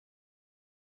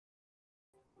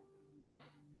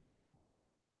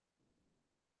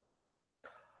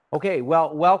Okay,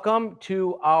 well, welcome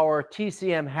to our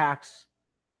TCM Hacks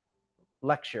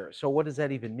lecture. So what does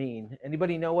that even mean?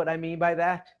 Anybody know what I mean by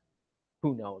that?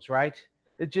 Who knows, right?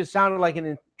 It just sounded like an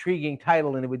intriguing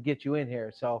title and it would get you in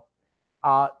here. So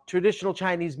traditional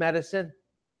Chinese medicine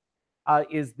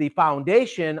is the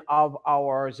foundation of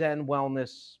our Zen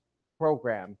wellness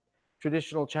program.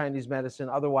 Traditional Chinese medicine,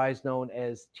 otherwise known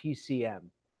as TCM.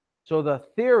 So the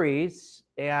theories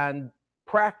and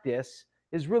practice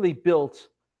is really built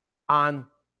on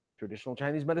traditional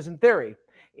Chinese medicine theory.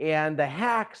 And the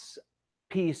hacks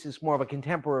piece is more of a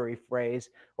contemporary phrase,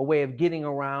 a way of getting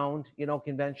around,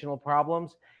 conventional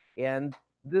problems. And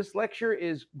this lecture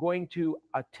is going to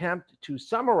attempt to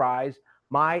summarize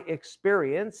my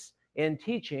experience in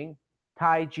teaching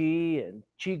Tai Chi and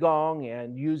Qigong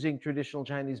and using traditional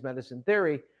Chinese medicine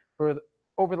theory for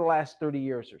over the last 30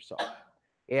 years or so.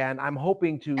 And I'm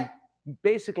hoping to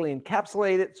basically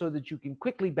encapsulate it so that you can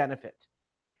quickly benefit.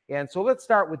 And so let's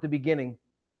start with the beginning.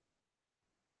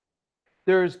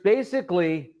 There's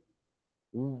basically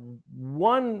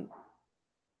one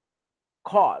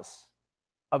cause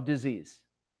of disease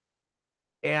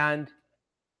and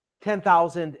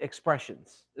 10,000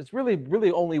 expressions. It's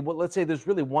really only, let's say there's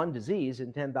really one disease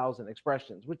and 10,000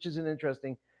 expressions, which is an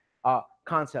interesting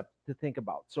concept to think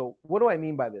about. So what do I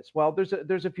mean by this? Well,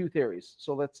 there's a few theories.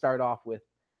 So let's start off with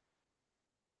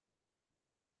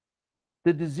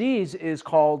the disease is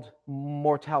called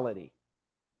mortality.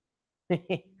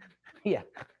 Yeah.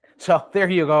 So there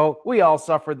you go. We all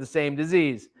suffer the same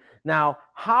disease. Now,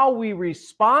 how we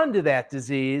respond to that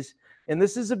disease, and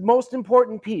this is the most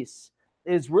important piece,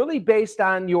 is really based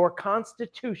on your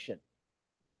constitution.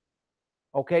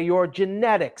 Okay, your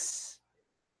genetics.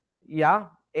 Yeah.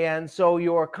 And so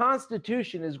your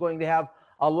constitution is going to have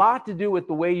a lot to do with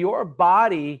the way your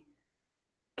body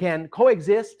can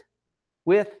coexist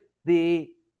with the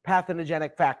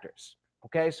pathogenic factors.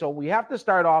 Okay, so we have to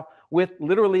start off with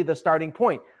literally the starting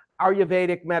point.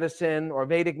 Ayurvedic medicine or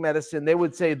Vedic medicine, they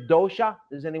would say dosha.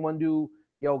 Does anyone do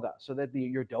yoga? So that'd be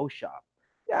your dosha.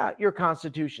 Yeah, your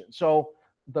constitution. So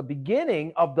the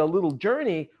beginning of the little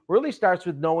journey really starts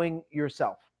with knowing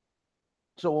yourself.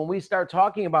 So when we start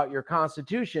talking about your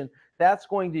constitution, that's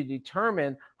going to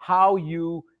determine how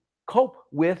you cope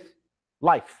with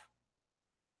life.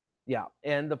 Yeah,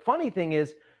 and the funny thing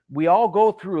is, we all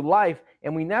go through life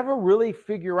and we never really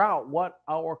figure out what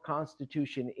our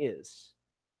constitution is.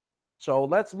 So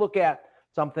let's look at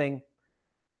something.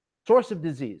 Source of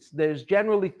disease. There's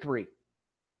generally three.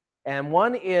 And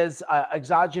one is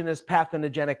exogenous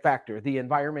pathogenic factor, the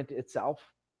environment itself.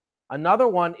 Another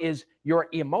one is your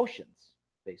emotions,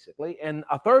 basically. And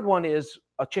a third one is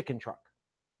a chicken truck.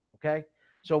 Okay?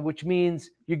 So which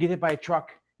means you get hit by a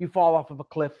truck, you fall off of a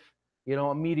cliff,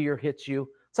 a meteor hits you,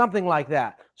 something like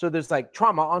that. So there's like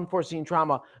trauma, unforeseen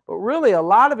trauma, but really a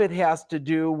lot of it has to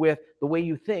do with the way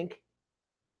you think,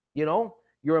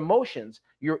 your emotions.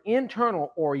 Your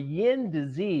internal or yin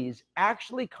disease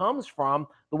actually comes from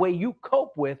the way you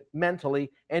cope with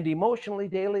mentally and emotionally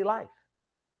daily life.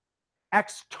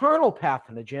 External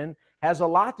pathogen has a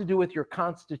lot to do with your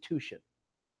constitution.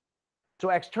 So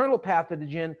external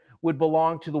pathogen would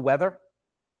belong to the weather,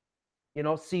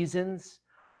 seasons,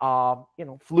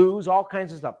 flus, all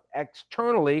kinds of stuff,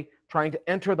 externally trying to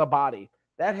enter the body.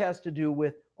 That has to do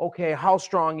with, okay, how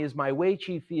strong is my Wei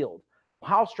Qi field?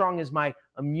 How strong is my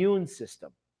immune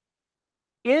system?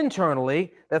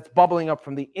 Internally, that's bubbling up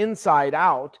from the inside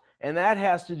out, and that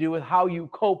has to do with how you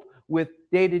cope with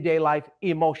day-to-day life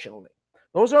emotionally.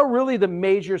 Those are really the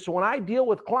major. So when I deal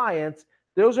with clients,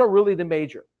 those are really the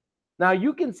major. Now,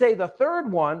 you can say the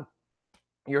third one,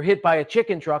 you're hit by a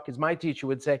chicken truck, as my teacher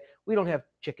would say. We don't have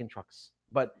chicken trucks,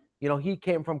 but he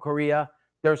came from Korea.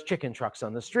 There's chicken trucks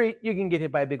on the street. You can get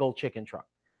hit by a big old chicken truck.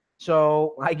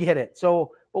 So I get it.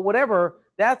 So, but whatever,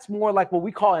 that's more like what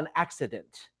we call an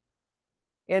accident.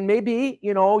 And maybe,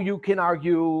 you can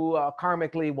argue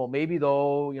karmically, well, maybe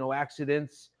though,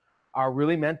 accidents are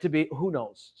really meant to be, who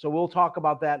knows? So we'll talk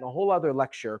about that in a whole other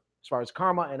lecture as far as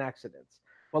karma and accidents.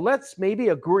 But let's maybe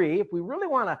agree, if we really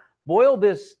want to boil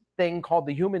this thing called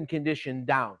the human condition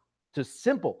down to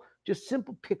simple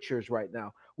pictures right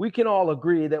now, we can all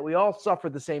agree that we all suffer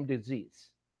the same disease,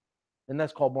 and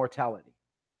that's called mortality.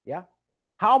 Yeah.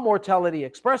 How mortality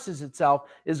expresses itself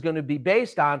is going to be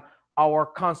based on our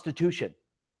constitution.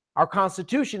 Our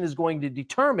constitution is going to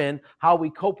determine how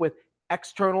we cope with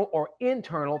external or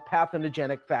internal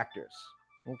pathogenic factors.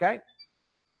 Okay.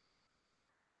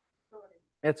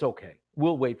 It's okay.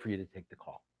 We'll wait for you to take the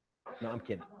call. No, I'm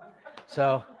kidding.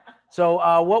 So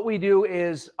what we do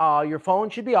is your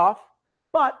phone should be off,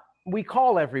 but we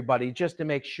call everybody just to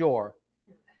make sure.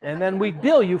 And then we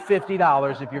bill you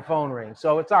 $50 if your phone rings.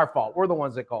 So it's our fault. We're the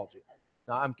ones that called you.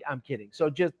 No, I'm kidding. So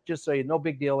just so you know, no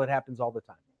big deal. It happens all the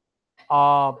time.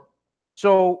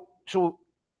 So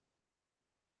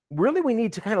really we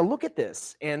need to kind of look at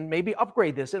this and maybe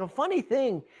upgrade this. And a funny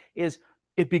thing is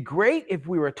it'd be great if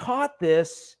we were taught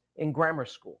this in grammar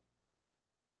school.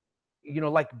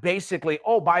 Like basically,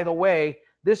 oh, by the way,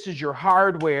 this is your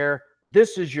hardware,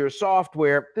 this is your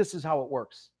software, this is how it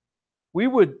works. We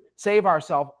would save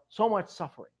ourselves so much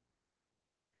suffering.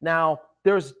 Now,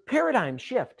 there's paradigm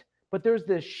shift, but there's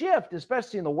this shift,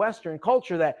 especially in the Western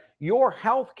culture, that your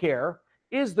health care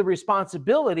is the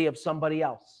responsibility of somebody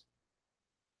else.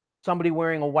 Somebody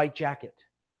wearing a white jacket,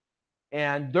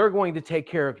 and they're going to take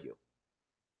care of you.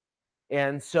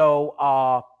 And so,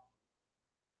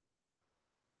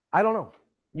 I don't know.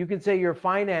 You can say your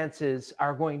finances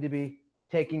are going to be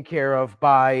taken care of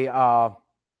by,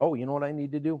 oh, you know what I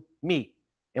need to do? Me.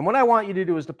 And what I want you to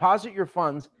do is deposit your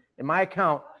funds in my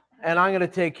account, and I'm going to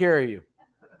take care of you.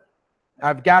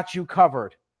 I've got you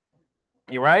covered.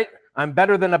 You right? I'm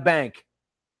better than a bank.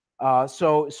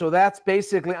 So that's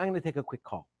basically, I'm going to take a quick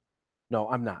call. No,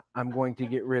 I'm not. I'm going to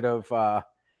get rid of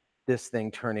this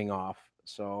thing turning off.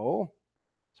 So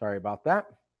sorry about that.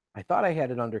 I thought I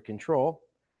had it under control,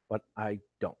 but I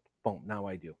don't. Boom, now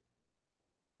I do.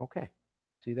 Okay,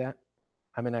 see that?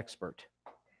 I'm an expert.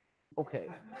 Okay,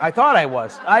 I thought I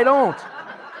was. I don't.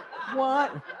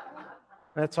 What?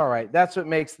 That's all right. That's what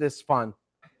makes this fun.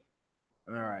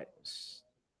 All right.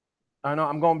 Oh, no,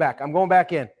 I'm going back. I'm going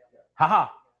back in. Haha.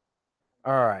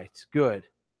 All right, good.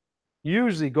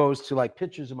 Usually goes to like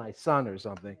pictures of my son or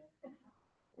something,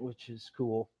 which is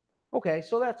cool. Okay,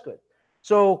 so that's good.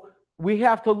 So we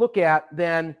have to look at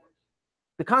then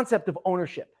the concept of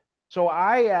ownership. So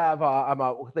I have, I'm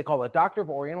what they call a doctor of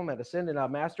Oriental medicine and a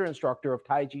master instructor of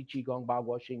Tai Chi, Qigong,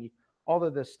 Bagua, Xingyi, all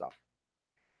of this stuff.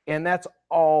 And that's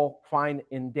all fine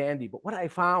and dandy. But what I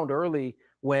found early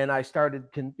when I started,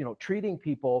 treating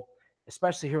people,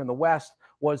 especially here in the West,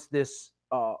 was this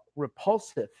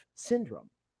repulsive syndrome,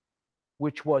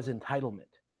 which was entitlement.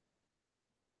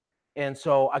 And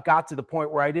so I got to the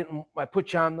point where I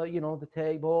put you on the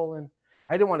table, and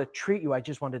I didn't want to treat you. I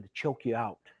just wanted to choke you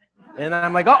out. And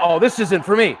I'm like, uh-oh, this isn't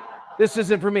for me. This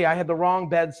isn't for me. I had the wrong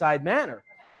bedside manner,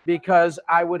 because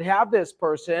I would have this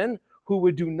person who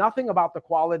would do nothing about the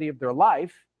quality of their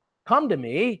life come to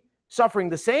me suffering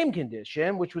the same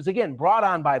condition, which was, again, brought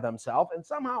on by themselves. And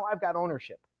somehow I've got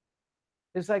ownership.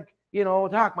 It's like,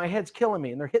 doc, my head's killing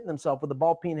me. And they're hitting themselves with a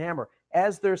ball-peen hammer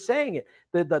as they're saying it.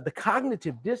 The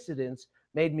cognitive dissonance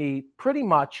made me pretty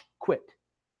much quit.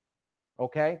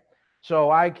 Okay?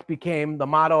 So I became, the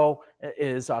motto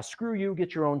is screw you,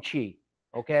 get your own chi.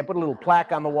 Okay? I put a little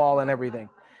plaque on the wall and everything.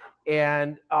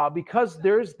 And because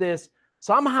there's this,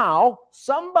 somehow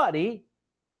somebody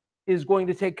is going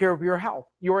to take care of your health.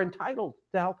 You're entitled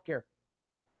to health care,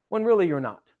 when really you're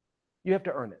not. You have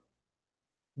to earn it.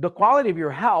 The quality of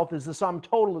your health is the sum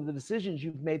total of the decisions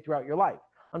you've made throughout your life.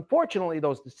 Unfortunately,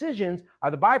 those decisions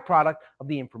are the byproduct of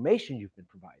the information you've been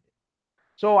provided.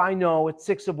 So I know it's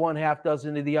 6 of one, half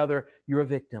dozen of the other. You're a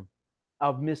victim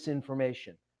of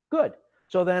misinformation. Good.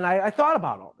 So then I thought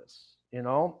about all this.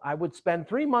 I would spend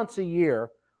 3 months a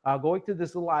year going to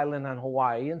this little island on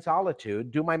Hawaii in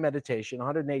solitude, do my meditation,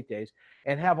 108 days,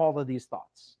 and have all of these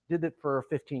thoughts. Did it for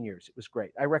 15 years. It was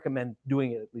great. I recommend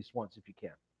doing it at least once if you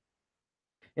can.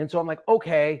 And so I'm like,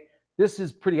 okay, this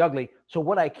is pretty ugly. So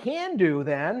what I can do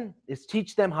then is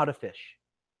teach them how to fish.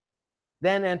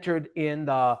 Then entered in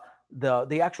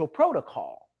the actual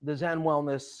protocol, the Zen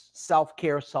Wellness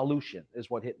Self-Care Solution is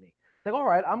what hit me. Like, all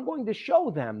right, I'm going to show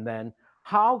them then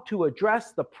how to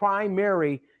address the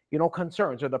primary,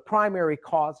 concerns or the primary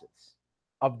causes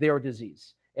of their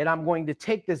disease. And I'm going to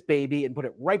take this baby and put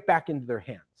it right back into their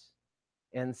hands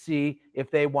and see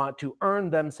if they want to earn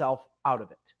themselves out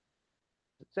of it.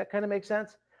 Does that kind of make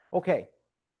sense? Okay.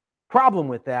 Problem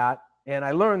with that, and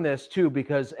I learned this too,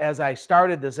 because as I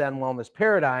started the Zen Wellness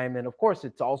paradigm, and of course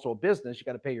it's also a business, you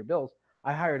got to pay your bills,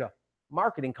 I hired a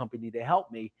marketing company to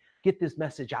help me get this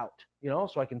message out,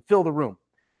 so I can fill the room.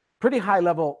 Pretty high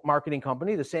level marketing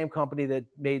company, the same company that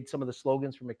made some of the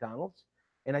slogans for McDonald's.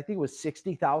 And I think it was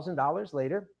 $60,000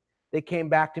 later, they came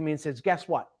back to me and says, guess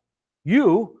what?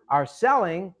 You are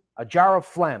selling a jar of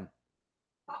phlegm.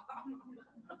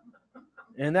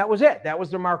 And that was it. That was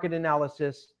their market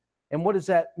analysis. And what does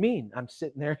that mean? I'm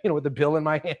sitting there, with the bill in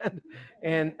my hand.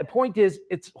 And the point is,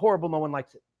 it's horrible. No one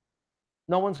likes it.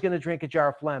 No one's going to drink a jar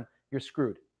of phlegm. You're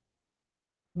screwed.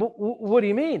 What do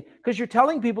you mean? Because you're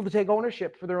telling people to take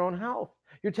ownership for their own health.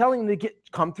 You're telling them to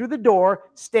come through the door,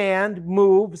 stand,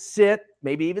 move, sit,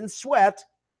 maybe even sweat.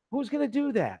 Who's going to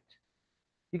do that?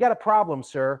 You got a problem,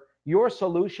 sir. Your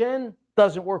solution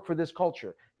doesn't work for this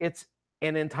culture. It's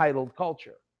an entitled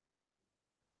culture.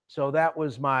 So that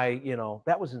was my,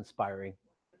 that was inspiring.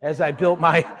 As I built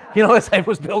my, as I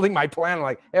was building my plan, I'm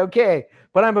like, okay,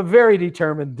 but I'm a very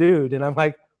determined dude. And I'm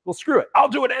like, well, screw it. I'll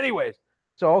do it anyways.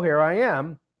 So here I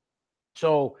am.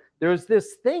 So there's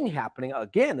this thing happening.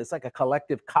 Again, it's like a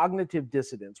collective cognitive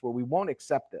dissonance where we won't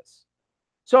accept this.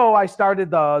 So I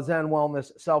started the Zen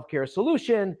Wellness Self-Care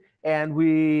Solution, and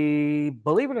we,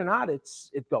 believe it or not, it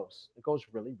goes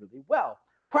really, really well.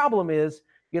 Problem is,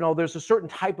 there's a certain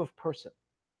type of person.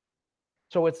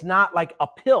 So it's not like a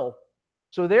pill.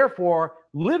 So therefore,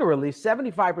 literally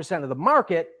 75% of the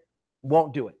market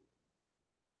won't do it.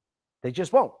 They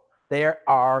just won't. They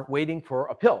are waiting for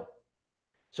a pill.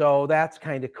 So that's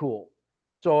kind of cool.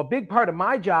 So a big part of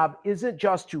my job isn't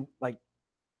just to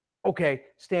okay,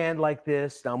 stand like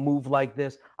this, now move like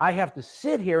this. I have to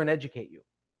sit here and educate you.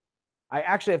 I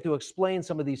actually have to explain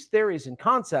some of these theories and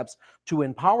concepts to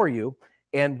empower you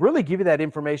and really give you that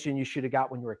information you should have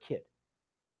got when you were a kid.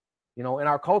 In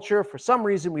our culture, for some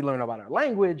reason, we learn about our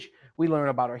language, we learn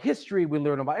about our history, we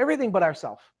learn about everything but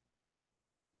ourselves.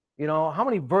 How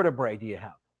many vertebrae do you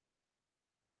have?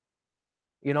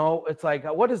 It's like,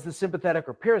 what does the sympathetic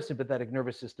or parasympathetic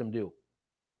nervous system do?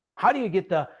 How do you get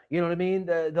the,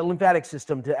 the lymphatic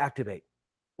system to activate?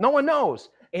 No one knows,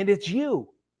 and it's you.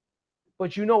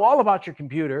 But you know all about your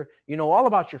computer, you know all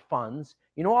about your funds,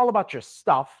 you know all about your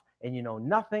stuff, and you know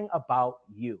nothing about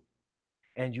you.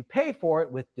 And you pay for it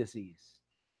with disease.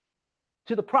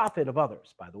 To the profit of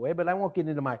others, by the way, but I won't get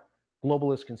into my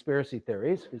globalist conspiracy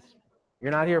theories because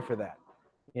you're not here for that.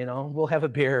 We'll have a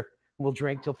beer, we'll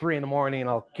drink till 3 a.m, and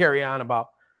I'll carry on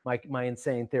about my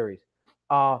insane theories.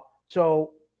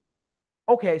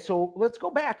 Okay, so let's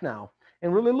go back now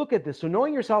and really look at this. So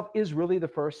knowing yourself is really the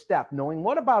first step. Knowing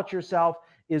what about yourself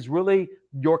is really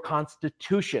your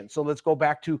constitution. So let's go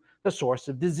back to the source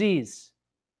of disease.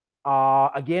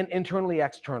 Again, internally,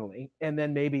 externally, and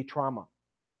then maybe trauma.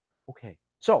 Okay,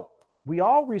 so we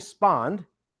all respond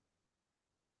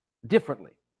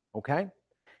differently, okay?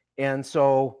 And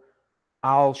so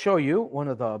I'll show you one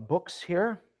of the books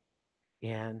here.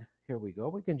 And here we go.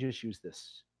 We can just use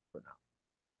this for now.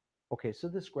 Okay, so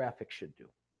this graphic should do.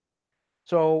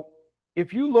 So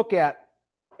if you look at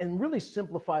and really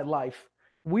simplify life,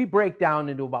 we break down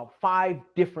into about 5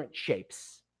 different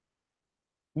shapes,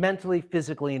 mentally,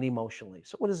 physically, and emotionally.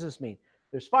 So what does this mean?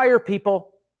 There's fire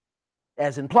people,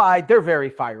 as implied, they're very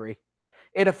fiery.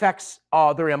 It affects,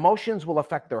 their emotions will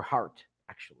affect their heart,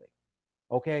 actually.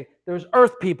 Okay, there's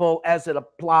earth people, as it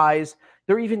applies,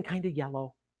 they're even kind of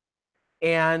yellow.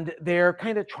 And they're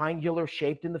kind of triangular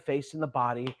shaped in the face and the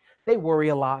body. They worry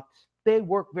a lot. They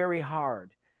work very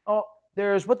hard. Oh,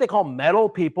 there's what they call metal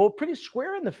people, pretty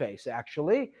square in the face,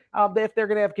 actually. If they're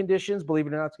going to have conditions, believe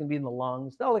it or not, it's going to be in the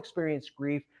lungs. They'll experience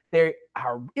grief. They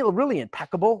are really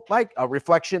impeccable, like a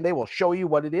reflection. They will show you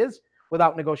what it is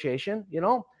without negotiation,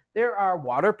 There are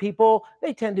water people.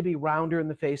 They tend to be rounder in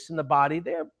the face and the body.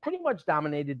 They're pretty much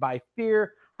dominated by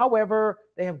fear. However,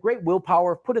 they have great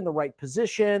willpower, put in the right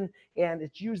position, and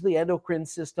it's usually endocrine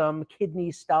system,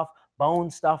 kidney stuff,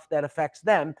 bone stuff that affects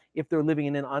them if they're living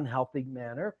in an unhealthy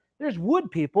manner. There's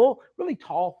wood people, really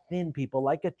tall, thin people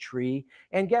like a tree.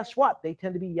 And guess what? They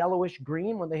tend to be yellowish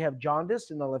green when they have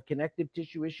jaundice, and they'll have connective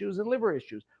tissue issues and liver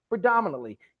issues,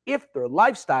 predominantly, if their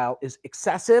lifestyle is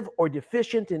excessive or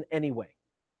deficient in any way.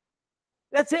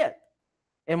 That's it.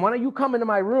 And when you come into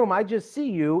my room, I just see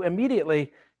you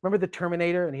immediately. Remember the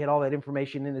Terminator? And he had all that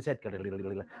information in his head.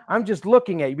 I'm just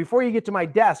looking at you. Before you get to my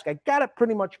desk, I got it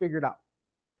pretty much figured out.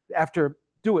 After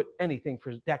anything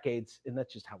for decades, and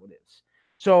that's just how it is.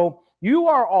 So you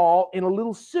are all in a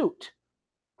little suit.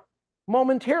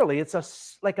 Momentarily,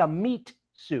 it's like a meat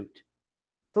suit.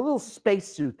 It's a little space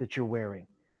suit that you're wearing.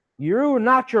 You're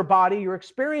not your body. You're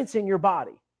experiencing your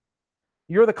body.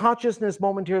 You're the consciousness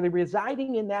momentarily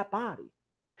residing in that body.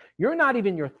 You're not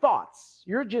even your thoughts.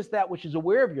 You're just that which is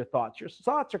aware of your thoughts. Your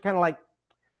thoughts are kind of like,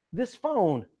 this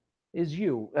phone is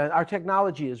you. Our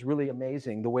technology is really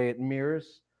amazing, the way it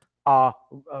mirrors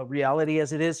reality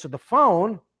as it is. So the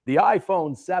phone, the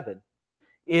iPhone 7,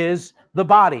 is the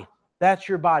body. That's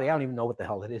your body. I don't even know what the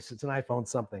hell it is. It's an iPhone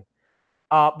something.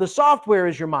 The software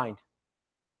is your mind.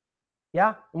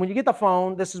 Yeah? And when you get the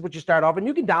phone, this is what you start off. And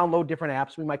you can download different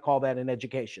apps. We might call that an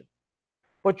education.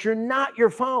 But you're not your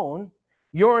phone.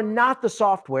 You're not the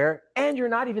software. And you're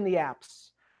not even the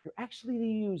apps. You're actually the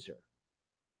user.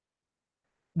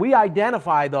 We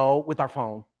identify, though, with our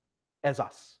phone as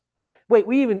us. Wait,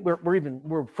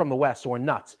 we're from the West, so we're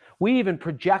nuts. We even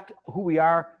project who we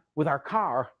are with our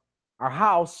car, our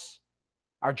house,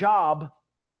 our job,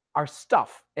 our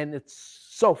stuff, and it's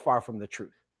so far from the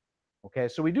truth. Okay,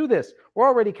 so we do this. We're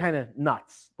already kind of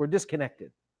nuts. We're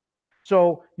disconnected.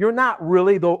 So you're not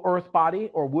really the earth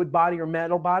body or wood body or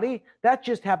metal body. That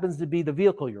just happens to be the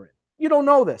vehicle you're in. You don't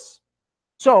know this.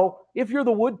 So if you're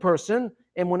the wood person,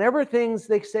 and whenever things,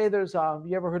 they say there's,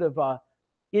 you ever heard of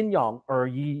yin yang, or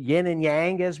yin and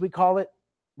yang as we call it,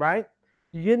 right?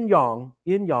 Yin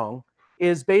yang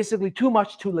is basically too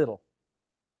much, too little.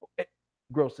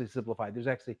 Grossly simplified. There's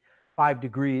actually 5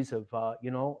 degrees of,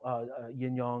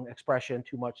 yin yang expression,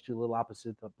 too much, too little,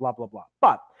 opposite, blah, blah, blah.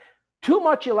 But too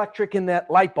much electric in that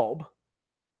light bulb,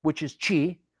 which is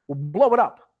chi, will blow it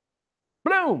up.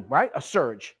 Boom, right? A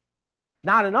surge.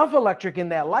 Not enough electric in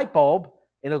that light bulb,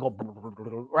 and it'll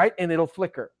go, right? And it'll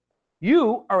flicker.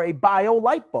 You are a bio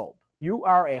light bulb. You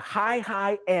are a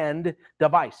high-end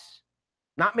device.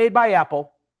 Not made by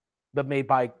Apple, but made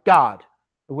by God.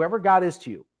 Whoever God is to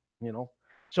you, you know.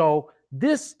 So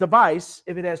this device,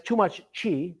 if it has too much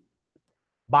chi,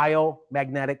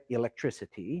 biomagnetic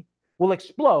electricity, will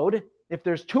explode if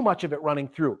there's too much of it running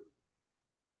through.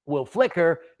 Will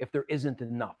flicker if there isn't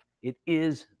enough. It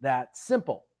is that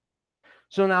simple.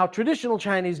 So now traditional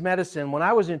Chinese medicine, when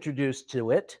I was introduced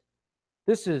to it,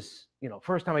 this is,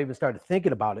 first time I even started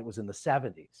thinking about it was in the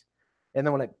 70s. And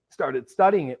then when I started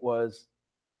studying it was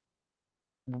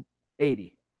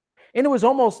 80. And it was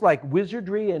almost like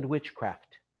wizardry and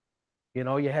witchcraft. You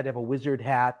had to have a wizard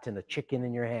hat and a chicken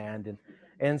in your hand.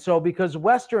 And so because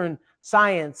Western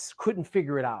science couldn't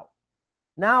figure it out.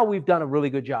 Now we've done a really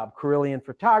good job. Carillion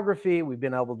photography, we've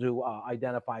been able to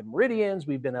identify meridians,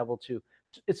 we've been able to,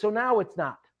 so now it's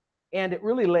not. And it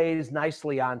really lays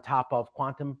nicely on top of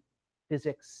quantum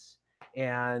physics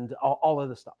and all of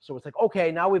this stuff. So it's like,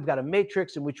 okay, now we've got a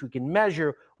matrix in which we can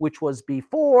measure, which was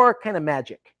before kind of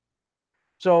magic.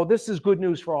 So this is good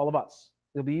news for all of us.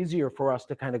 It'll be easier for us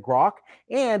to kind of grok,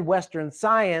 and Western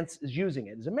science is using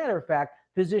it. As a matter of fact,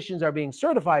 physicians are being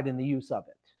certified in the use of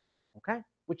it, okay,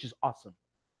 which is awesome.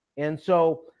 And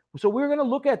so we're going to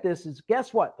look at this as,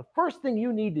 guess what? The first thing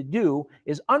you need to do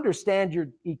is understand your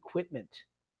equipment.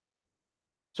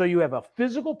 So you have a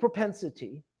physical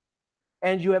propensity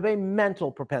and you have a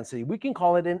mental propensity. We can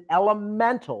call it an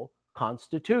elemental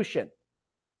constitution.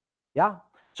 Yeah.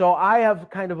 So I have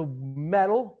kind of a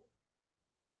metal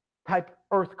type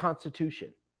earth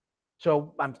constitution.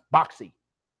 So I'm boxy.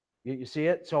 You see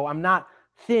it? So I'm not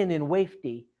thin and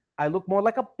wafty. I look more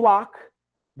like a block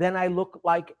than I look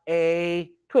like a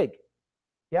twig.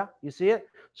 Yeah, you see it?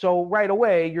 So right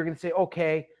away, you're going to say,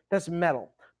 okay, that's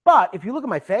metal. But if you look at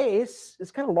my face,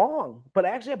 it's kind of long, but I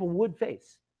actually have a wood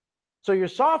face. So your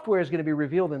software is going to be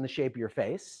revealed in the shape of your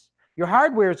face. Your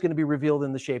hardware is going to be revealed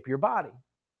in the shape of your body.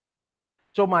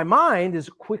 So my mind is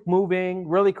quick moving,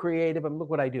 really creative, and look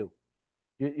what I do.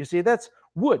 You see, that's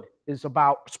wood is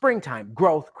about springtime,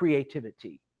 growth,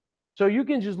 creativity. So you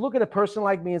can just look at a person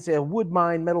like me and say a wood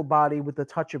mind, metal body with a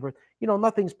touch of earth.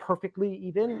 Nothing's perfectly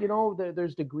even.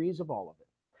 There's degrees of all of it.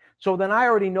 So then I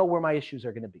already know where my issues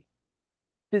are going to be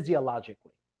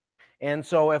physiologically. And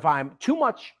so if I'm too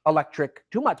much electric,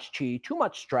 too much chi, too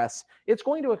much stress, it's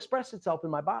going to express itself in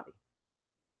my body.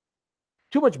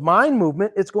 Too much mind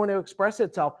movement, it's going to express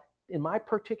itself, in my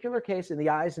particular case, in the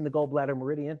eyes and the gallbladder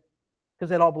meridian,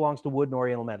 because it all belongs to wood and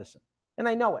Oriental medicine. And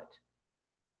I know it.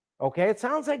 Okay, it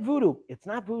sounds like voodoo. It's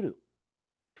not voodoo.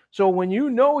 So when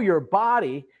you know your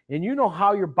body and you know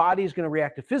how your body is going to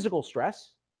react to physical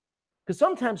stress, because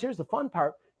sometimes, here's the fun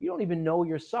part, you don't even know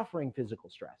you're suffering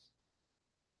physical stress.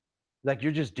 Like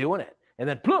you're just doing it. And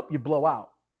then ploop, you blow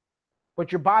out.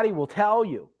 But your body will tell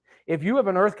you. If you have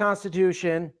an earth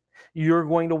constitution, you're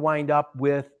going to wind up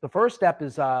with, the first step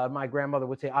is, my grandmother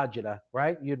would say agita,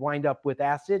 right? You'd wind up with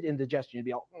acid indigestion. You'd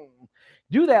be all,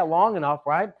 Do that long enough,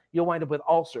 right? You'll wind up with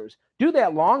ulcers. Do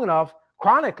that long enough,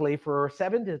 chronically, for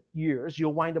 7 years,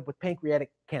 you'll wind up with pancreatic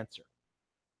cancer.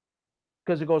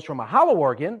 Because it goes from a hollow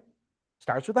organ,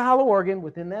 starts with a hollow organ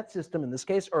within that system, in this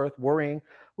case, earth, worrying,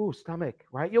 stomach,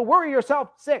 right? You'll worry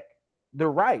yourself sick.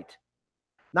 They're right.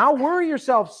 Now worry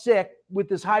yourself sick with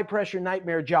this high-pressure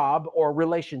nightmare job or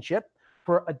relationship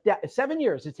for 7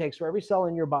 years it takes for every cell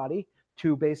in your body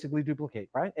to basically duplicate,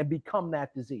 right? And become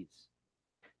that disease.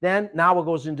 Then now it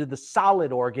goes into the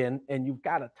solid organ, and you've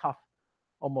got a tough,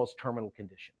 almost terminal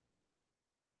condition.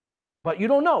 But you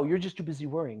don't know. You're just too busy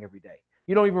worrying every day.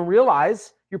 You don't even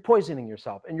realize you're poisoning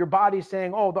yourself. And your body's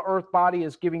saying, oh, the earth body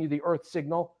is giving you the earth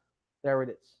signal. There it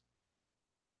is.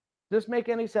 Does this make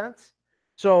any sense?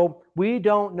 So we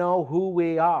don't know who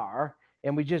we are,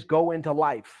 and we just go into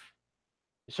life.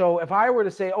 So if I were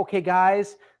to say, okay,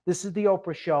 guys, this is the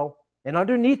Oprah show, and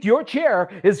underneath your chair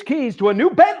is keys to a new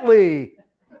Bentley,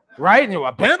 right? And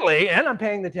a Bentley, and I'm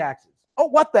paying the taxes. Oh,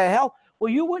 what the hell?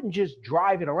 Well, you wouldn't just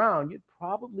drive it around. You'd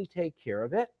probably take care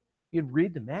of it. You'd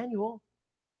read the manual,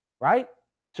 right?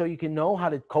 So you can know how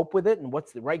to cope with it and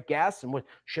what's the right gas and what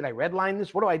should I redline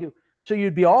this? What do I do? So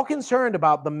you'd be all concerned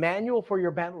about the manual for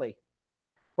your Bentley.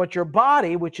 But your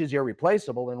body, which is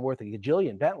irreplaceable and worth a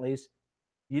gajillion Bentleys,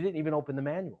 you didn't even open the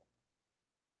manual.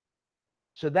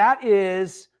 So that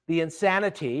is the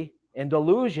insanity and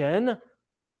delusion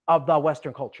of the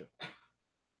Western culture.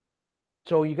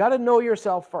 So you got to know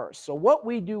yourself first. So what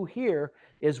we do here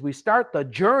is we start the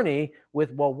journey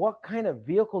with, well, what kind of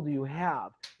vehicle do you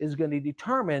have is going to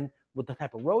determine what the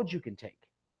type of roads you can take,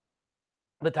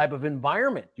 the type of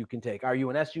environment you can take. Are you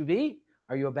an SUV?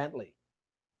 Are you a Bentley?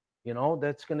 You know,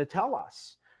 that's going to tell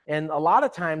us. And a lot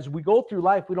of times we go through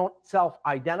life, we don't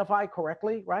self-identify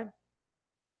correctly, right?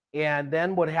 And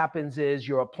then what happens is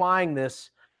you're applying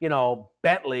this, you know,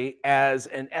 Bentley as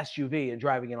an SUV and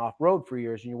driving it off-road for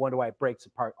years, and you wonder why it breaks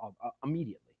apart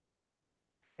immediately.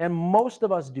 And most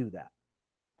of us do that.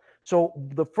 So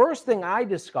the first thing I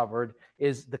discovered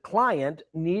is the client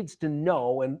needs to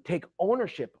know and take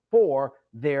ownership for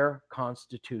their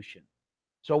constitution.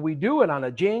 So we do it on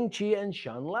a Jing, Qi, and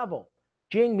Shen level.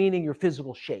 Jing meaning your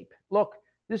physical shape. Look,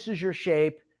 this is your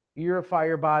shape. You're a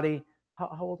fire body.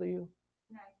 How old are you?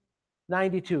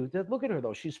 92. Look at her,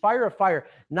 though. She's fire of fire.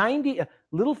 90,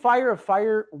 little fire of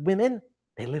fire women,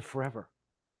 they live forever.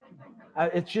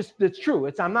 It's true.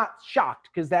 I'm not shocked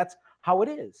because that's how it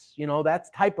is. You know, that's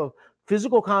type of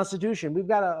physical constitution. We've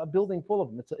got a building full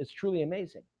of them. It's truly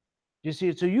amazing. You see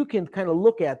it? So you can kind of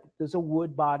look at, there's a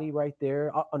wood body right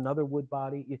there, another wood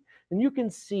body, and you can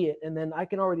see it. And then I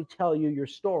can already tell you your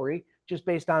story just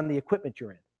based on the equipment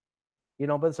you're in. You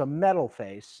know, but it's a metal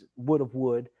face, wood of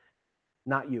wood.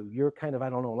 Not you. You're kind of,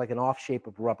 I don't know, like an off shape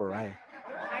of rubber.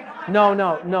 No.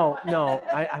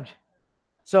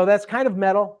 So that's kind of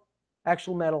metal,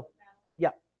 actual metal.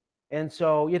 Yeah. And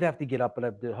so you'd have to get up and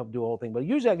have to do a whole thing. But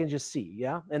usually I can just see,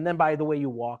 yeah? And then by the way you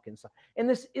walk and stuff. And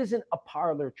this isn't a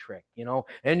parlor trick, you know?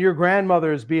 And your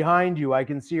grandmother is behind you. I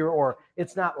can see her. Or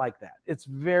it's not like that. It's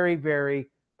very, very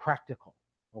practical,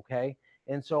 okay?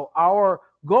 And so our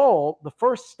goal, the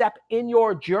first step in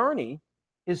your journey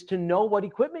is to know what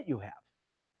equipment you have.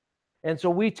 And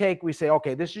so we say,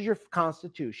 okay, this is your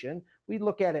constitution. We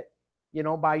look at it, you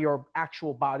know, by your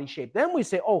actual body shape. Then we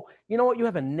say, oh, you know what? You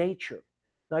have a nature.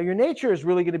 Now, your nature is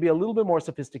really going to be a little bit more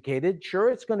sophisticated. Sure,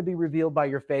 it's going to be revealed by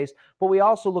your face, but we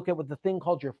also look at what the thing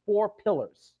called your 4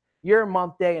 pillars: year,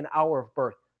 month, day, and hour of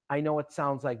birth. I know it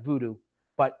sounds like voodoo,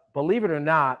 but believe it or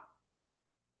not,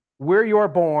 where you're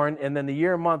born and then the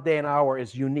year, month, day, and hour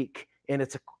is unique, and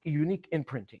it's a unique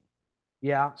imprinting.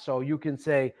 Yeah, so you can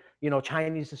say, you know,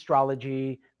 Chinese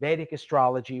astrology, Vedic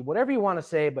astrology, whatever you want to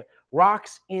say, but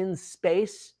rocks in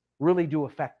space really do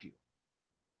affect you.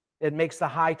 It makes the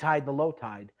high tide the low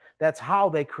tide. That's how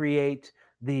they create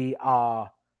the,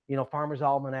 you know, Farmer's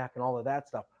Almanac and all of that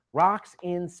stuff. Rocks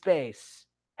in space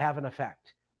have an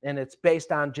effect, and it's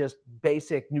based on just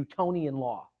basic Newtonian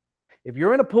law. If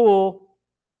you're in a pool,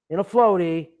 in a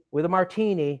floaty, with a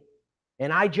martini,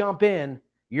 and I jump in,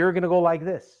 you're going to go like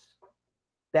this.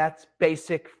 That's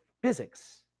basic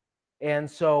physics. And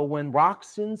so when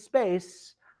rocks in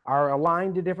space are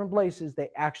aligned to different places, they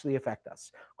actually affect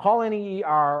us. Call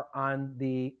NER on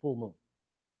the full moon,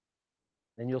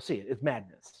 and you'll see it. It's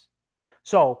madness.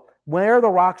 So where the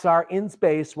rocks are in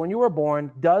space when you were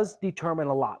born does determine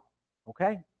a lot,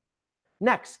 okay?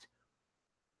 Next,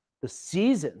 the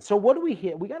season. So what do we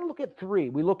hit? We got to look at 3.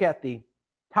 We look at the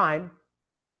time,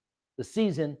 the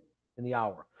season, and the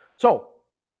hour. So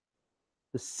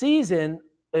the season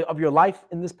of your life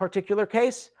in this particular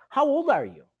case, how old are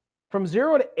you? From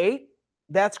 0 to 8,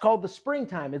 that's called the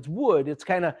springtime. It's wood. It's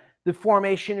kind of the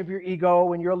formation of your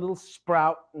ego, and you're a little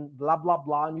sprout and blah, blah,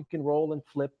 blah, and you can roll and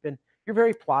flip, and you're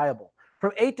very pliable.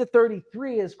 From 8 to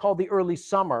 33 is called the early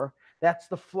summer. That's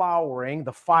the flowering,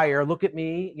 the fire. Look at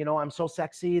me. You know, I'm so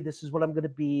sexy. This is what I'm going to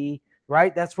be,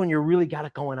 right? That's when you really got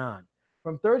it going on.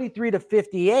 From 33 to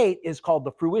 58 is called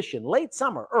the fruition, late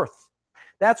summer, earth.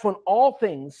 That's when all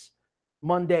things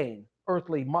mundane,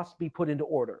 earthly must be put into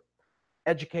order.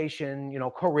 Education, you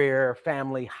know, career,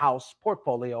 family, house,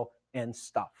 portfolio, and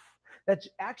stuff. That's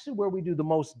actually where we do the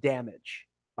most damage,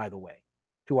 by the way,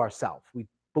 to ourselves. We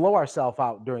blow ourselves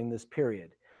out during this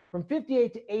period. From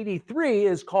 58 to 83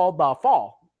 is called the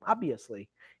fall, obviously.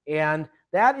 And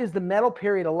that is the metal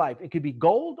period of life. It could be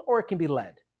gold or it can be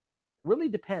lead. It really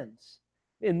depends.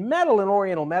 In metal in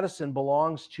Oriental medicine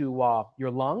belongs to your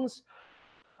lungs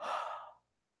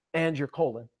and your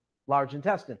colon, large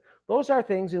intestine. Those are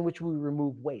things in which we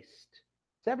remove waste.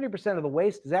 70% of the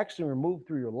waste is actually removed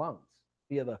through your lungs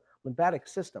via the lymphatic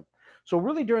system. So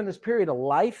really during this period of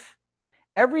life,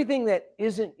 everything that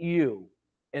isn't you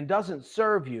and doesn't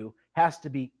serve you has to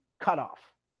be cut off.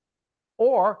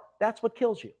 Or that's what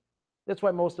kills you. That's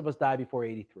why most of us die before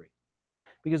 83.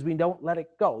 Because we don't let it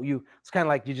go. It's kind of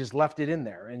like you just left it in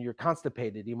there and you're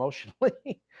constipated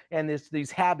emotionally. And it's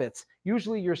these habits,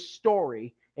 usually your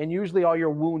story and usually all your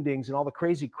woundings and all the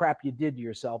crazy crap you did to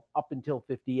yourself up until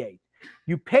 58.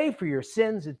 You pay for your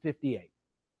sins at 58.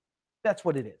 That's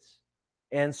what it is.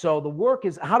 And so the work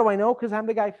is, how do I know? Because I'm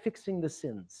the guy fixing the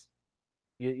sins.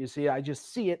 You see, I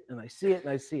just see it and I see it and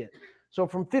I see it. So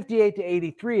from 58 to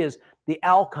 83 is the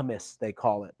alchemist, they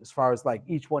call it, as far as like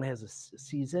each one has a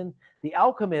season. The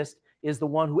alchemist is the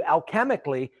one who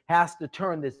alchemically has to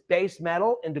turn this base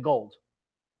metal into gold.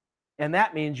 And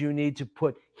that means you need to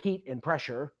put heat and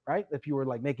pressure, right? If you were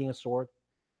like making a sword.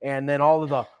 And then all of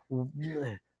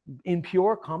the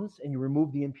impure comes and you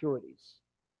remove the impurities.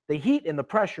 The heat and the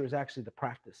pressure is actually the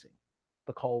practicing,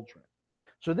 the cauldron.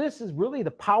 So this is really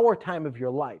the power time of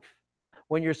your life,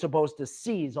 when you're supposed to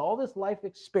seize all this life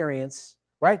experience,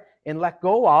 right, and let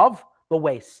go of the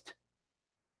waste,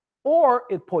 or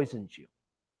it poisons you.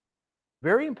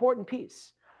 Very important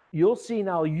piece. You'll see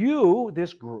now you,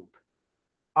 this group,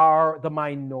 are the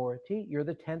minority. You're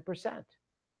the 10%.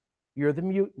 You're the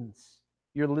mutants.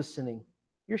 You're listening.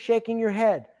 You're shaking your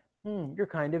head. You're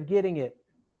kind of getting it.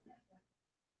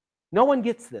 No one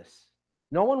gets this.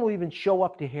 No one will even show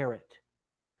up to hear it,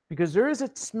 because there is a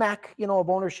smack, of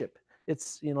ownership.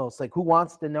 It's, it's like, who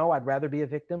wants to know? I'd rather be a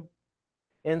victim.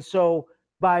 And so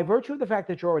by virtue of the fact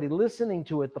that you're already listening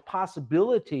to it, the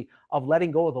possibility of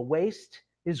letting go of the waste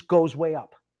goes way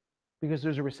up, because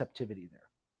there's a receptivity there.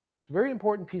 It's a very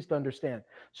important piece to understand.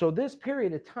 So this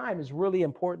period of time is really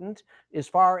important as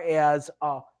far as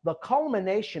the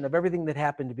culmination of everything that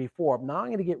happened before. Now I'm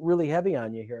going to get really heavy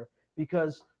on you here,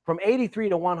 because from 83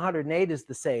 to 108 is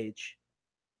the sage.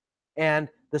 And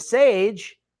the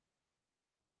sage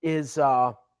is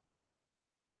gone.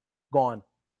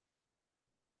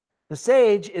 The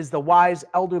sage is the wise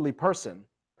elderly person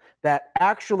that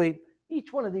actually,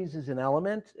 each one of these is an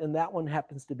element, and that one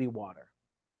happens to be water.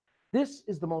 This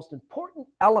is the most important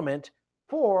element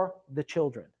for the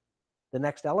children, the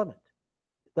next element.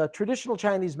 The traditional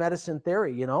Chinese medicine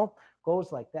theory,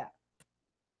 goes like that.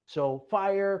 So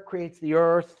fire creates the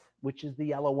earth, which is the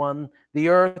yellow one. The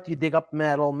earth, you dig up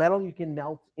metal. Metal you can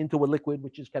melt into a liquid,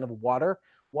 which is kind of water.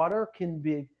 Water can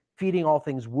be feeding all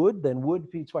things wood, then wood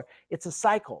feeds fire. It's a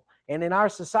cycle. And in our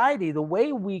society, the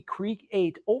way we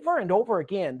create over and over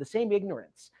again the same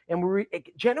ignorance, and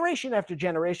generation after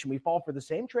generation, we fall for the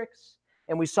same tricks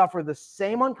and we suffer the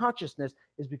same unconsciousness,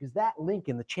 is because that link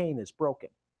in the chain is broken.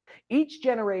 Each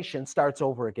generation starts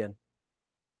over again.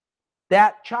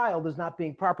 That child is not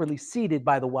being properly seeded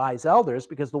by the wise elders,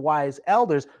 because the wise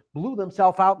elders blew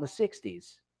themselves out in the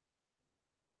 60s.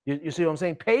 You see what I'm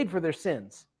saying? Paid for their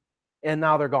sins, and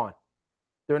now they're gone.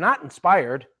 They're not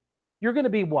inspired. You're going to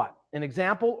be what? An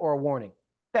example or a warning?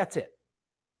 That's it.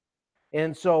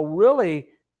 And so really,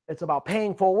 it's about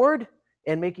paying forward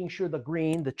and making sure the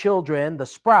green, the children, the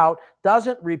sprout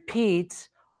doesn't repeat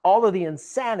all of the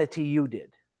insanity you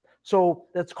did. So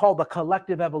that's called the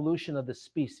collective evolution of the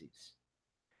species.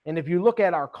 And if you look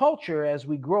at our culture as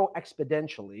we grow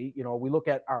exponentially, we look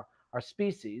at our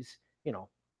species,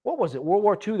 what was it? World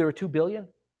War II, there were 2 billion.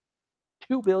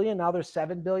 2 billion, now there's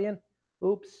 7 billion.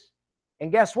 Oops.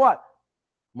 And guess what?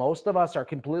 Most of us are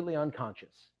completely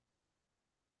unconscious.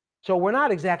 So we're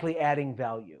not exactly adding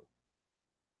value.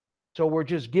 So we're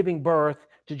just giving birth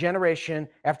to generation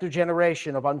after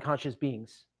generation of unconscious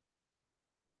beings.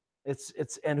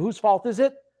 And whose fault is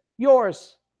it?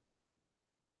 Yours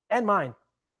and mine.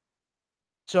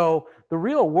 So the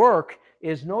real work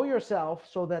is know yourself,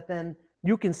 so that then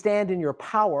you can stand in your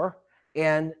power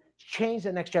and change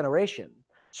the next generation,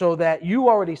 so that you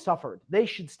already suffered. They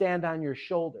should stand on your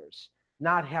shoulders,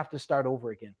 not have to start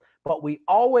over again. But we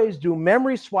always do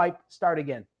memory swipe, start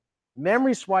again.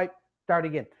 Memory swipe, start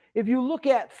again. If you look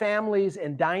at families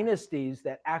and dynasties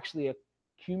that actually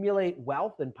accumulate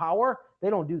wealth and power, they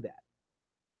don't do that.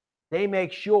 They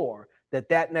make sure that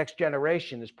that next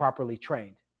generation is properly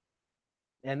trained.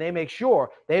 And they make sure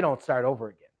they don't start over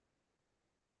again.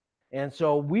 And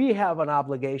so we have an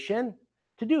obligation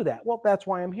to do that. Well, that's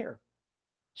why I'm here.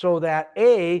 So that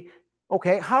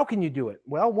okay, how can you do it?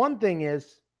 Well, one thing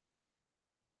is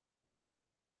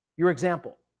your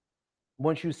example.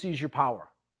 Once you seize your power.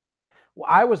 Well,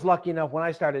 I was lucky enough when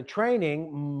I started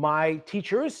training, my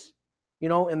teachers, in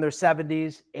their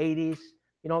 70s, 80s,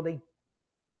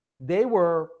 they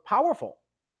were powerful.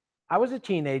 I was a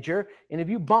teenager, and if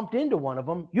you bumped into one of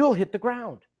them, you'll hit the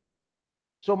ground.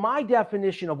 So my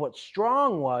definition of what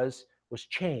strong was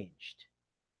changed.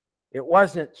 It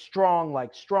wasn't strong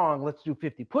like strong, let's do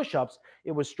 50 push-ups.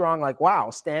 It was strong like, wow,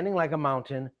 standing like a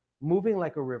mountain, moving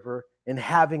like a river, and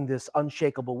having this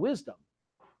unshakable wisdom.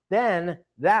 Then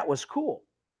that was cool.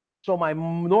 So my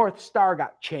North Star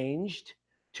got changed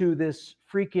to this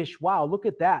freakish, wow, look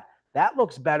at that. That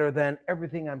looks better than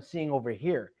everything I'm seeing over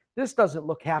here. This doesn't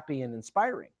look happy and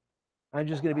inspiring. I'm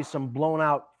just going to be some blown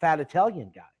out fat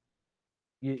Italian guy.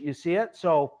 You see it?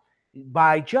 So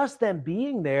by just them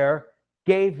being there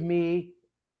gave me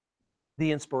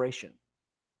the inspiration.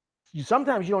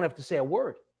 Sometimes you don't have to say a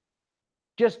word.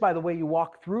 Just by the way you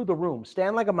walk through the room,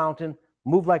 stand like a mountain,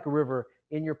 move like a river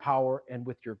in your power and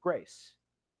with your grace.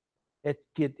 It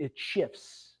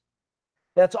shifts.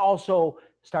 That's also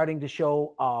starting to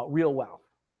show real wealth.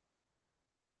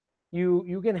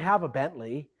 You can have a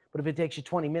Bentley, but if it takes you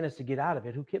 20 minutes to get out of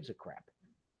it, who gives a crap?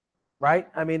 Right?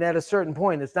 I mean, at a certain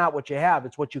point, it's not what you have,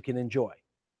 it's what you can enjoy.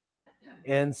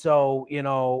 And so,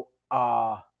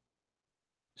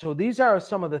 so these are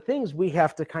some of the things we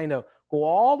have to kind of go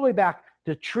all the way back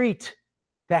to treat,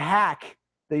 to hack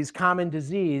these common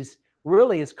disease,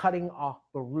 really is cutting off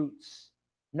the roots,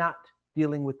 not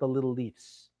dealing with the little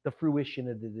leaves, the fruition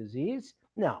of the disease.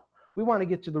 No, we want to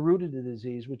get to the root of the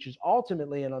disease, which is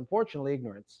ultimately and unfortunately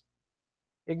ignorance.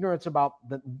 Ignorance about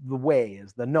the way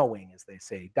is the knowing, as they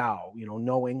say, Tao,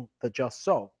 knowing the just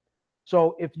so.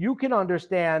 So if you can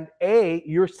understand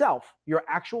yourself, your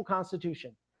actual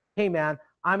constitution, hey man,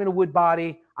 I'm in a wood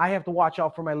body. I have to watch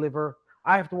out for my liver.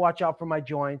 I have to watch out for my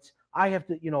joints. I have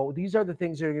to, these are the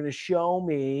things that are going to show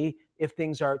me if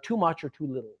things are too much or too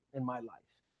little in my life.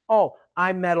 Oh,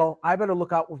 I'm metal. I better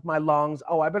look out with my lungs.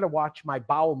 Oh, I better watch my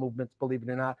bowel movements, believe it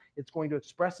or not. It's going to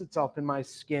express itself in my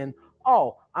skin.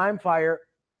 Oh, I'm fire.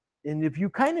 And if you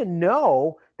kind of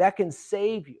know, that can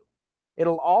save you.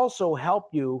 It'll also help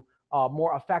you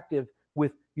more effective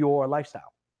with your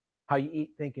lifestyle, how you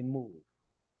eat, think, and move.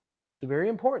 It's very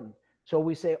important. So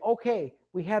we say, okay,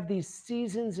 we have these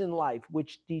seasons in life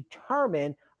which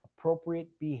determine appropriate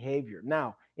behavior.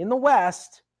 Now, in the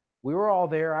West, we were all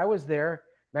there. I was there.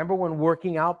 Remember when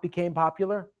working out became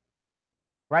popular?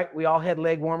 Right? We all had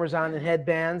leg warmers on and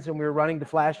headbands, and we were running the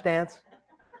flash dance.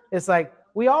 It's like,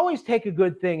 we always take a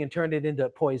good thing and turn it into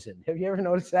poison. Have you ever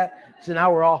noticed that? So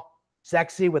now we're all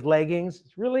sexy with leggings.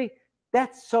 It's really,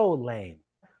 that's so lame.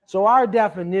 So our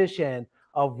definition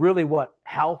of really what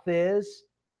health is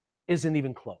isn't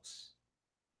even close.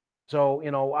 So,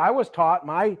 I was taught,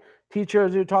 my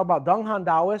teachers who talk about Donghan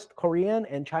Taoist, Korean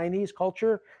and Chinese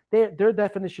culture, their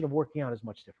definition of working out is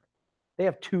much different. They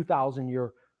have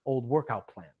 2,000-year-old workout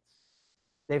plans.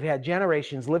 They've had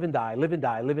generations live and die, live and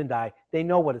die, live and die. They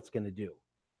know what it's going to do.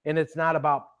 And it's not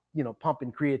about,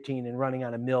 pumping creatine and running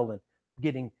on a mill and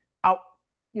getting out,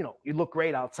 you look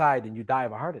great outside and you die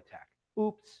of a heart attack.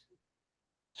 Oops.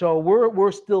 So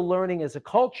we're still learning as a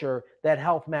culture that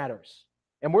health matters.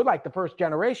 And we're like the first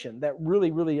generation that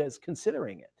really, really is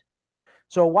considering it.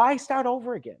 So why start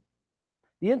over again?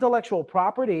 The intellectual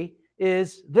property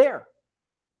is there.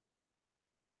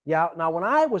 Yeah. Now, when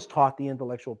I was taught the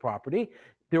intellectual property,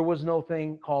 there was no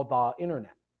thing called the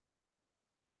internet.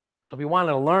 So if you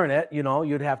wanted to learn it,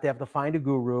 you'd have to find a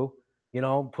guru,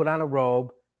 put on a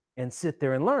robe and sit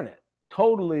there and learn it.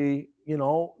 Totally,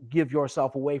 give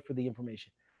yourself away for the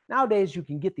information. Nowadays, you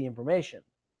can get the information.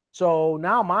 So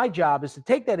now my job is to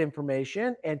take that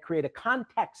information and create a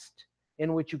context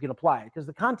in which you can apply it, because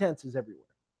the contents is everywhere.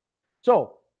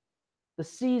 So the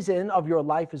season of your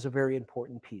life is a very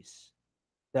important piece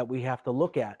that we have to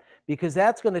look at, because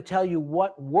that's going to tell you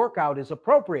what workout is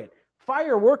appropriate.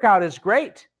 Fire workout is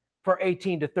great for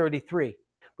 18 to 33.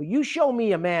 But you show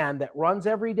me a man that runs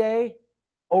every day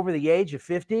over the age of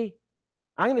 50,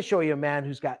 I'm going to show you a man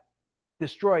who's got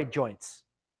destroyed joints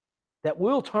that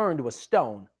will turn to a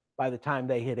stone by the time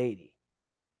they hit 80.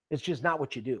 It's just not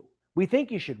what you do. We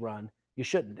think you should run. You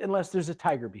shouldn't, unless there's a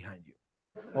tiger behind you.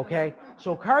 Okay?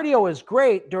 So cardio is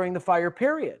great during the fire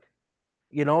period.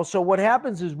 So what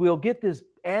happens is we'll get this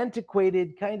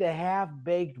antiquated, kind of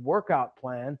half-baked workout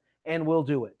plan, and we'll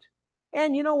do it.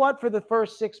 And you know what? For the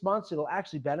first 6 months, it'll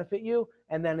actually benefit you,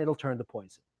 and then it'll turn to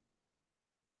poison.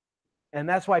 And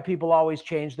that's why people always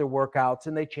change their workouts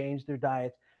and they change their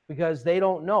diets, because they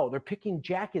don't know. They're picking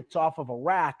jackets off of a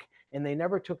rack, and they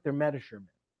never took their measurement.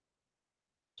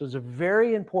 So it's a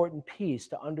very important piece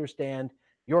to understand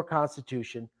your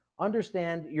constitution,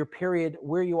 understand your period,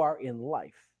 where you are in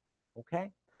life.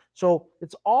 Okay? So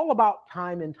it's all about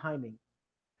time and timing.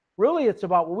 Really, it's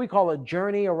about what we call a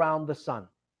journey around the sun.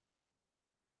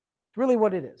 It's really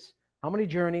what it is. How many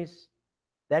journeys?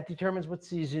 That determines what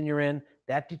season you're in.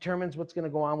 That determines what's going to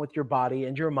go on with your body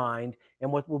and your mind and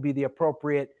what will be the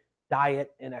appropriate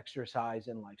diet and exercise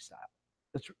and lifestyle.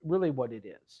 That's really what it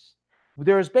is.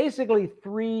 There's basically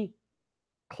 3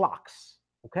 clocks,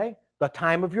 okay? The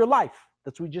time of your life.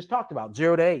 That's what we just talked about.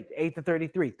 0 to 8, 8 to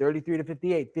 33, 33 to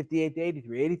 58, 58 to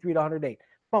 83, 83 to 108.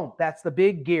 Boom, that's the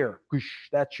big gear.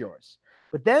 That's yours.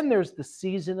 But then there's the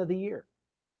season of the year.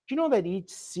 Do you know that each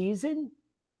season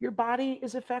your body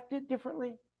is affected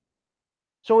differently?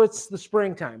 So it's the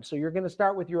springtime. So you're going to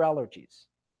start with your allergies,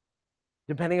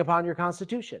 depending upon your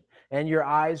constitution. And your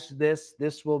eyes,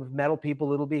 this will metal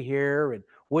people, it'll be here, and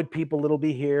wood people, it'll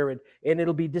be here, and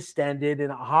it'll be distended,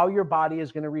 and how your body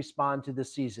is going to respond to the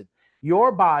season.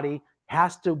 Your body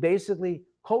has to basically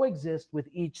coexist with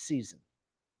each season.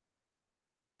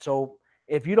 So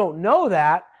if you don't know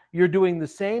that, you're doing the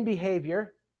same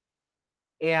behavior,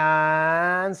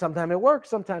 and sometimes it works,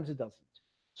 sometimes it doesn't.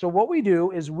 So what we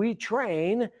do is we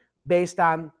train based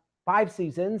on 5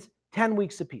 seasons, 10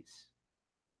 weeks apiece.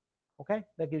 Okay,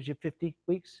 that gives you 50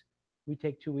 weeks. We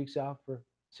take 2 weeks off for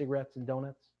cigarettes and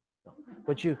donuts. No.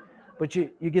 But you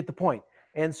get the point.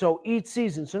 And so each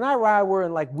season, so now we're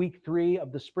in like week 3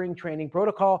 of the spring training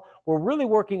protocol. We're really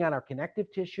working on our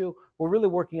connective tissue. We're really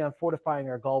working on fortifying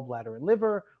our gallbladder and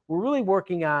liver. We're really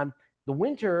working on the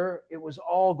winter. It was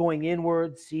all going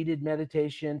inward, seated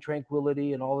meditation,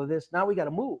 tranquility, and all of this. Now we got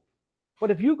to move.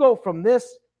 But if you go from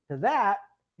this to that,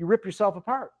 you rip yourself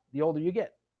apart the older you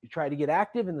get. You try to get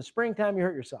active in the springtime, you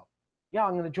hurt yourself. Yeah,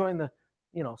 I'm going to join the,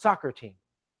 soccer team,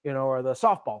 or the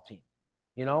softball team,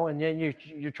 and then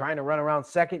you're trying to run around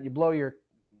second, you blow your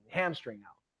hamstring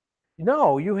out.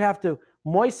 No, you have to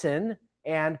moisten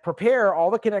and prepare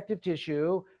all the connective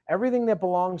tissue, everything that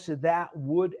belongs to that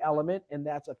wood element, and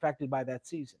that's affected by that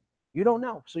season. You don't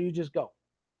know, so you just go.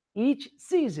 Each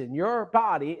season, your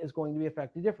body is going to be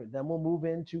affected different. Then we'll move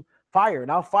into fire.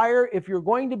 Now, fire, if you're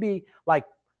going to be like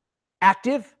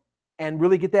active and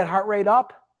really get that heart rate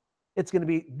up, it's going to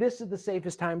be, this is the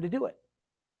safest time to do it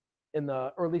in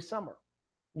the early summer.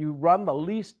 You run the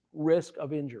least risk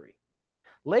of injury.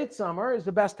 Late summer is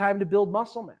the best time to build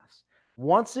muscle mass.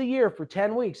 Once a year for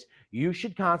 10 weeks, you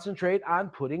should concentrate on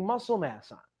putting muscle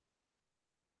mass on.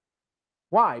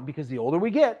 Why? Because the older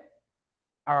we get,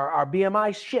 our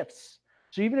BMI shifts.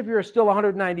 So even if you're still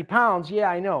 190 pounds, yeah,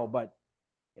 I know, but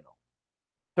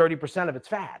 30% of it's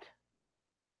fat.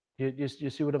 You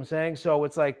see what I'm saying? So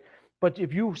it's like, but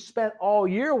if you spent all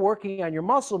year working on your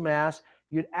muscle mass,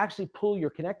 you'd actually pull your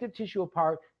connective tissue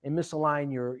apart and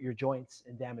misalign your joints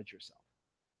and damage yourself.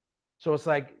 So it's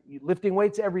like lifting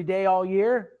weights every day all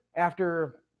year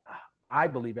I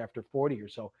believe after 40 or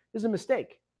so is a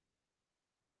mistake.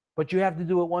 But you have to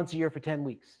do it once a year for 10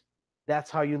 weeks.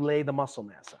 That's how you lay the muscle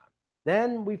mass on.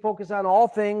 Then we focus on all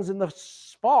things in the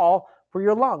fall for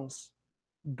your lungs.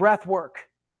 Breath work,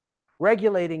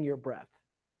 regulating your breath,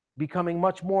 becoming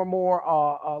much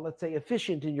more, let's say,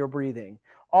 efficient in your breathing,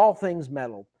 all things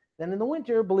metal. Then in the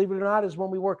winter, believe it or not, is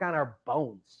when we work on our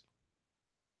bones.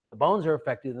 The bones are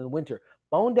affected in the winter.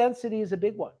 Bone density is a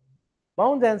big one.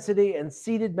 Bone density and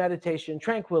seated meditation,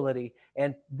 tranquility.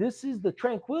 And this is the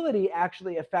tranquility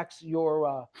actually affects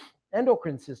your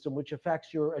endocrine system, which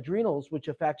affects your adrenals, which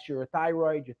affects your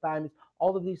thyroid, your thymus,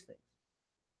 all of these things.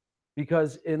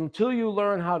 Because until you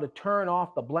learn how to turn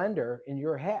off the blender in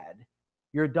your head,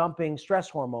 you're dumping stress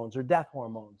hormones or death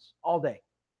hormones all day.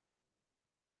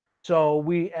 So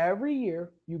every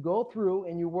year you go through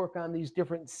and you work on these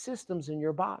different systems in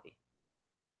your body.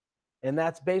 And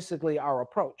that's basically our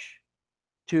approach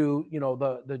to,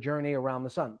 the journey around the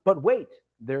sun. But wait,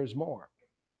 there's more.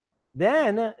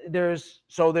 Then there's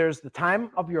the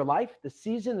time of your life, the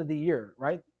season of the year,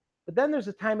 right? But then there's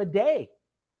a time of day.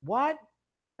 What?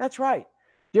 That's right.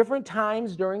 Different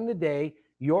times during the day,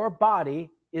 your body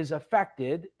is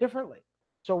affected differently.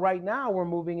 So right now we're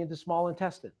moving into small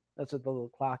intestine. That's what the little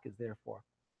clock is there for.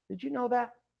 Did you know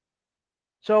that?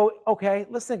 So, okay,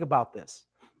 let's think about this.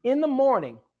 In the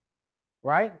morning,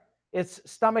 right? It's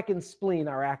stomach and spleen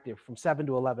are active from 7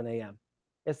 to 11 a.m.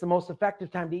 It's the most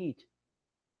effective time to eat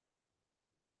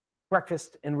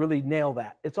breakfast and really nail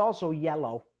that. It's also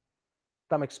yellow,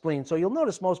 stomach, spleen. So you'll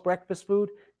notice most breakfast food,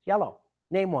 yellow.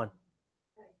 Name one.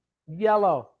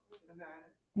 Yellow.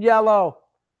 Yellow.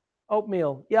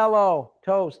 Oatmeal. Yellow.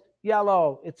 Toast.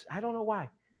 Yellow. I don't know why.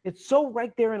 It's so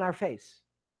right there in our face.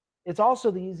 It's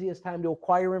also the easiest time to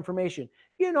acquire information.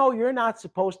 You're not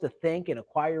supposed to think and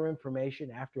acquire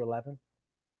information after 11.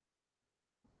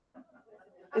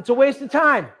 It's a waste of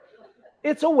time.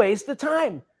 It's a waste of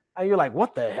time. And you're like,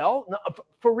 what the hell? No,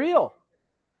 for real.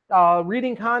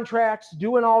 Reading contracts,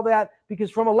 doing all that, because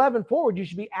from 11 forward, you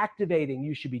should be activating.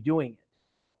 You should be doing it.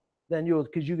 then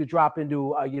because you could drop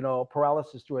into,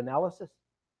 paralysis through analysis.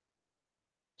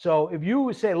 So if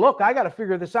you say, look, I got to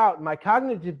figure this out, and my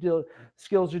cognitive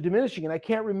skills are diminishing, and I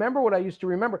can't remember what I used to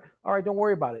remember. All right, don't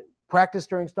worry about it. Practice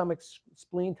during stomach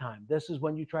spleen time. This is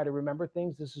when you try to remember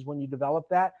things. This is when you develop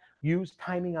that. Use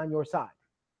timing on your side,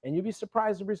 and you'll be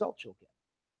surprised the results you'll get.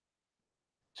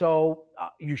 So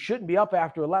you shouldn't be up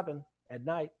after 11 at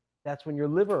night. That's when your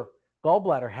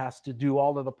gallbladder has to do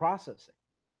all of the processing.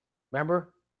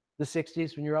 Remember the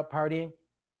 60s when you're up partying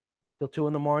till 2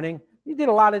 in the morning? You did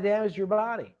a lot of damage to your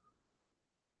body.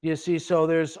 You see, so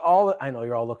there's I know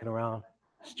you're all looking around.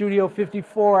 Studio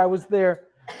 54, I was there.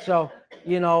 So,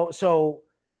 so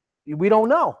we don't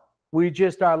know. We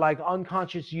just are like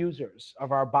unconscious users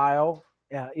of our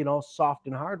soft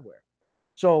and hardware.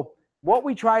 So what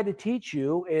we try to teach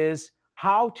you is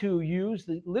how to use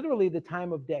literally the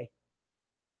time of day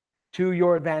to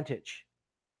your advantage.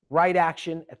 Right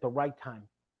action at the right time.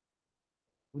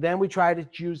 Then we try to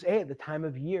choose, the time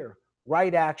of year.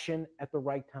 Right action at the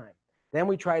right time. Then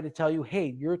we try to tell you,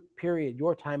 hey, your period,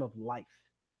 your time of life.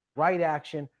 Right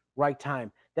action, right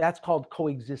time. That's called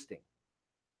coexisting.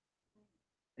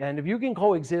 And if you can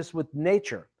coexist with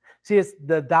nature, see, it's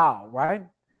the Tao, right?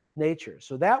 Nature.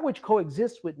 So that which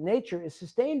coexists with nature is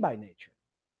sustained by nature.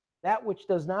 That which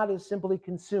does not is simply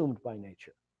consumed by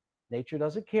nature. Nature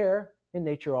doesn't care, and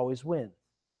nature always wins.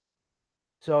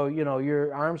 So,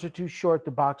 your arms are too short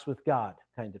to box with God,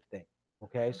 kind of thing.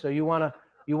 Okay, so you want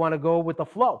to go with the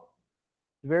flow.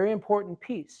 Very important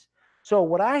piece. So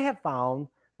what I have found,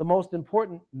 the most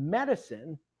important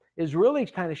medicine is really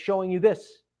kind of showing you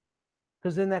this,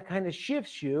 because then that kind of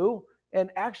shifts you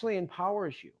and actually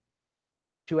empowers you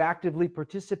to actively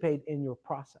participate in your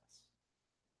process.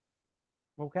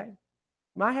 Okay?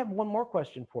 I have one more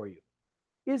question for you.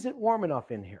 Is it warm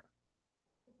enough in here?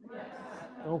 Yes.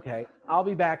 Okay, I'll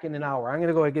be back in an hour. I'm going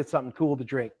to go and get something cool to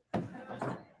drink.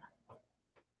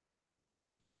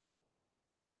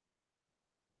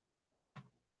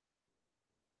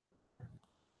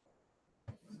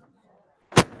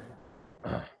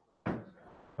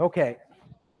 Okay.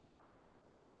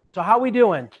 So how we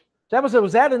doing?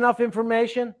 Was that enough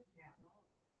information?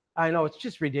 I know, it's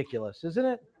just ridiculous, isn't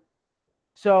it?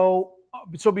 So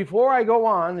before I go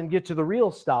on and get to the real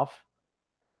stuff,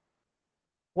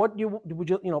 would you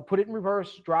put it in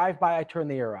reverse? Drive by, I turn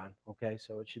the air on. Okay,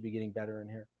 so it should be getting better in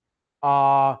here.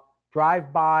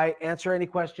 Drive by, answer any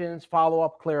questions, follow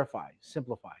up, clarify,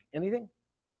 simplify. Anything?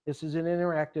 This is an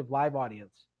interactive live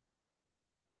audience.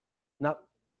 No.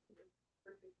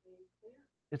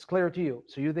 It's clear to you.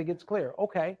 So you think it's clear.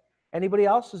 Okay. Anybody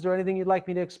else? Is there anything you'd like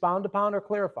me to expound upon or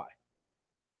clarify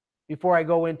before I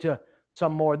go into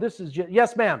some more? This is just,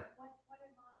 yes, ma'am.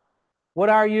 What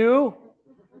are you?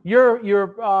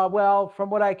 You're well, from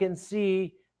what I can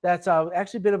see, that's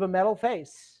actually a bit of a metal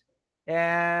face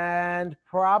and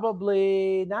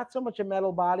probably not so much a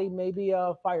metal body, maybe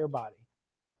a fire body.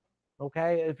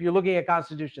 Okay. If you're looking at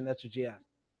Constitution, that's what you asked.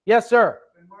 Yes, sir.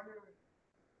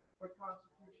 What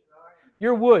Constitution are you?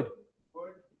 You're wood.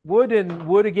 Wood? Wood and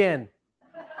wood again.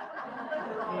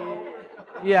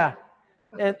 Yeah.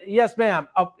 And yes, ma'am.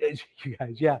 Oh, you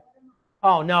guys, yeah.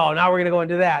 Oh, no, now we're going to go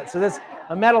into that. So this,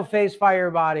 a metal face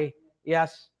fire body.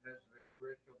 Yes.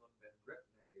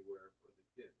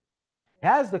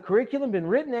 Has the curriculum been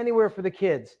written anywhere for the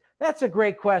kids? That's a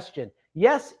great question.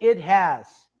 Yes, it has.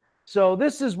 So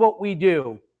this is what we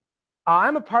do.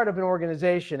 I'm a part of an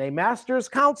organization, a Master's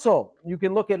Council. You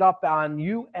can look it up on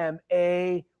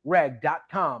umareg.com.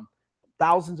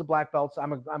 Thousands of black belts.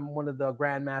 I'm one of the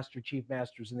Grand Master, Chief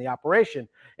Masters in the operation.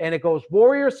 And it goes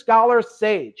Warrior, Scholar,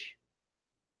 Sage.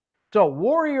 So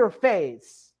warrior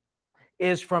phase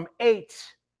is from 8,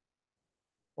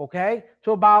 okay,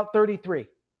 to about 33.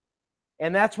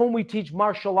 And that's when we teach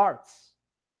martial arts.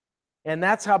 And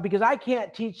that's how, because I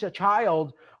can't teach a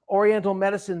child Oriental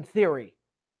medicine theory.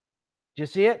 Do you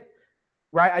see it?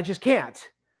 Right? I just can't.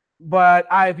 But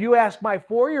if you ask my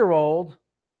 4-year-old,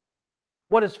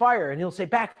 what is fire? And he'll say,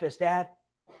 back fist, Dad.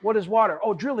 What is water?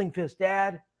 Oh, drilling fist,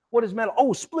 Dad. What is metal?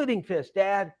 Oh, splitting fist,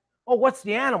 Dad. Oh, what's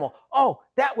the animal? Oh,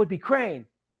 that would be crane.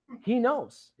 He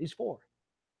knows. He's 4.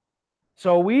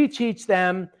 So we teach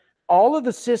them all of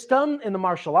the system in the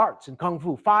martial arts and Kung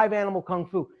Fu, 5 animal Kung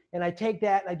Fu. And I take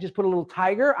that and I just put a little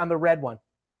tiger on the red one.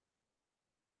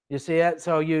 You see it?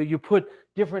 So you put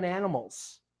different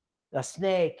animals, a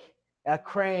snake, a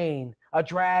crane, a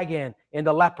dragon, and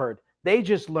a leopard. They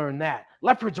just learn that.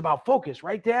 Leopard's about focus,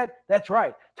 right, Dad? That's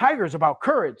right. Tiger's about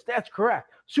courage. That's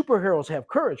correct. Superheroes have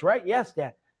courage, right? Yes,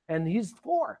 Dad. And he's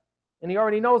 4. And he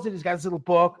already knows it. He's got his little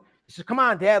book. He says, come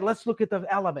on, Dad, let's look at the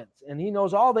elements. And he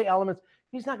knows all the elements.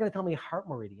 He's not going to tell me heart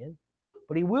meridian,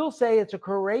 but he will say it's a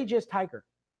courageous tiger.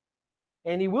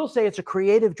 And he will say it's a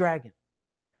creative dragon.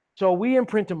 So we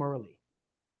imprint him early,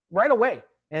 right away.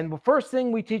 And the first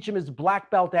thing we teach him is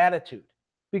black belt attitude,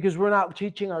 because we're not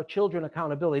teaching our children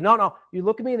accountability. No, you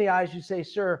look at me in the eyes, you say,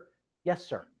 sir, yes,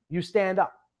 sir. You stand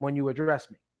up when you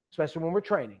address me, especially when we're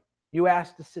training. You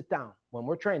ask to sit down when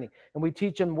we're training. And we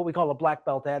teach them what we call a black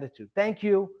belt attitude. Thank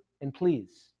you and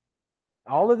please.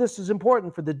 All of this is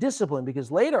important for the discipline,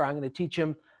 because later I'm going to teach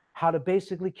him how to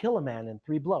basically kill a man in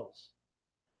 3 blows.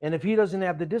 And if he doesn't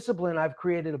have the discipline, I've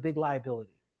created a big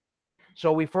liability.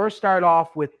 So we first start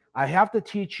off with, I have to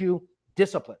teach you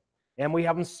discipline. And we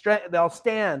have them, they'll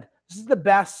stand. This is the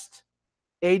best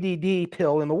ADD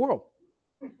pill in the world.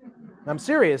 I'm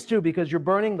serious too, because you're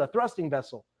burning the thrusting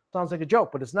vessel. Sounds like a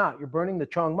joke, but it's not. You're burning the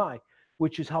Chong Mai,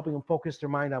 which is helping them focus their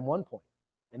mind on one point.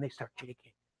 And they start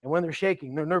shaking. And when they're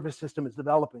shaking, their nervous system is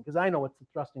developing, because I know it's the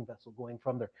thrusting vessel going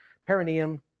from their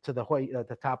perineum to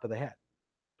the top of the head.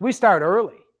 We start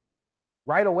early,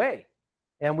 right away.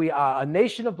 And we are a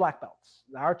nation of black belts.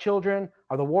 Our children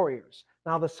are the warriors.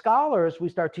 Now the scholars, we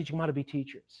start teaching them how to be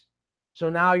teachers. So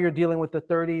now you're dealing with the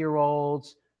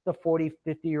 30-year-olds, the 40,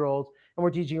 50-year-olds, and we're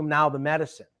teaching them now the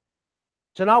medicine.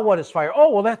 So now what is fire?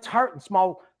 Oh, well, that's heart and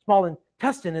small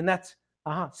intestine, and that's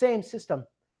same system.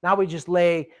 Now we just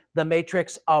lay the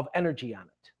matrix of energy on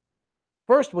it.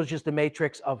 First was just a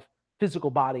matrix of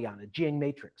physical body on it, Jing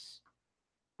matrix.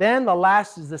 Then the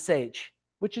last is the sage,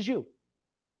 which is you.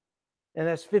 And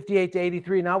that's 58 to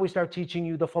 83. Now we start teaching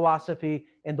you the philosophy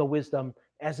and the wisdom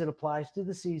as it applies to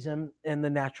the season and the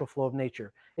natural flow of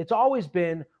nature. It's always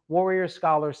been warrior,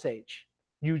 scholar, sage.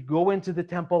 You go into the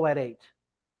temple at 8.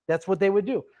 That's what they would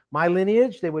do. My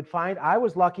lineage, they would find, I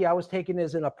was lucky, I was taken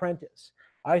as an apprentice.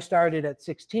 I started at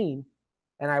 16,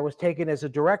 and I was taken as a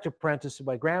direct apprentice to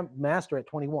my grandmaster at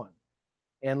 21,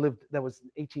 and lived, that was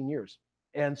 18 years.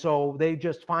 And so they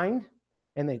just find,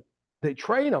 and they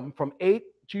train them from 8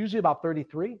 to usually about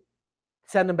 33,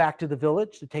 send them back to the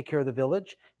village to take care of the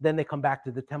village. Then they come back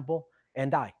to the temple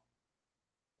and die.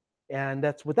 And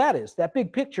that's what that is. That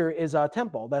big picture is a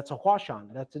temple. That's a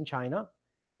Huashan. That's in China.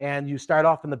 And you start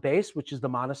off in the base, which is the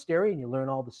monastery, and you learn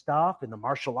all the stuff and the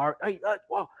martial art.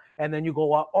 Wow. And then you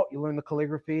go up, you learn the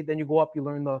calligraphy. Then you go up, you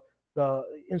learn the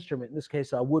instrument, in this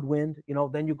case, a woodwind.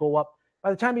 Then you go up. By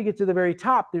the time you get to the very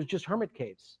top, there's just hermit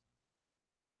caves.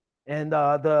 And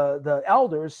the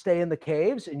elders stay in the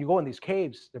caves, and you go in these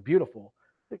caves. They're beautiful.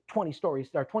 They're 20 stories.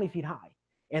 They're 20 feet high.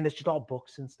 And it's just all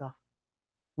books and stuff.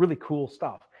 Really cool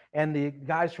stuff. And the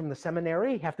guys from the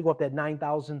seminary have to go up that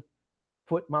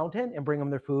 9,000-foot mountain and bring them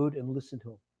their food and listen to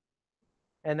them.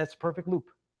 And that's a perfect loop.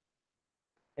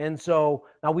 And so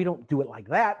now we don't do it like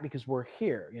that because we're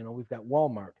here. We've got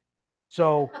Walmart.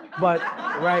 So, but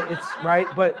right, it's right,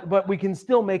 but we can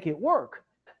still make it work.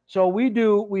 So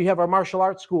we have our martial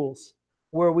arts schools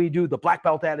where we do the black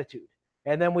belt attitude.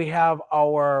 And then we have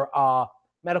our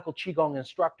medical Qigong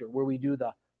instructor where we do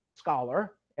the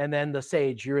scholar, and then the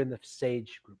sage. You're in the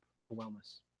sage group for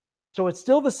wellness. So it's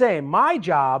still the same. My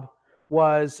job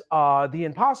was the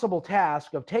impossible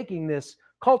task of taking this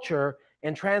culture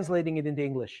and translating it into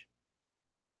English.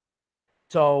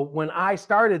 So when I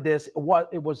started this,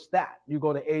 it was that. You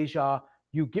go to Asia,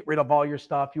 you get rid of all your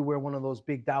stuff, you wear one of those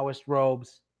big Taoist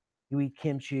robes, you eat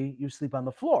kimchi, you sleep on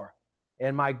the floor.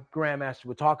 And my grandmaster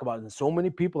would talk about it, and so many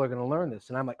people are going to learn this.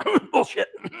 And I'm like, bullshit.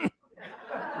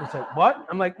 It's like, what?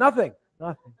 I'm like, nothing.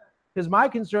 Because my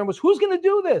concern was, who's going to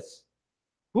do this?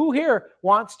 Who here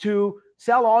wants to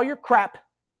sell all your crap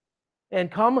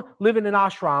and come live in an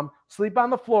ashram, sleep on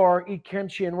the floor, eat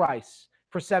kimchi and rice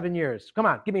for 7 years? Come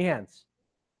on, give me hands.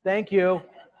 Thank you.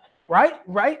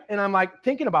 Right? And I'm like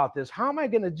thinking about this. How am I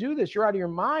going to do this? You're out of your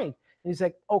mind. And he's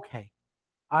like, okay,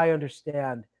 I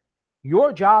understand.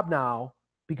 Your job now,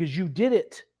 because you did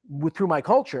it through my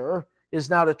culture, is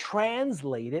now to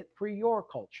translate it for your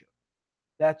culture.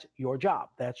 That's your job.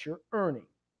 That's your earning.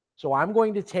 So I'm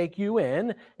going to take you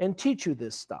in and teach you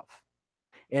this stuff.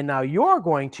 And now you're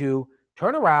going to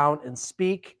turn around and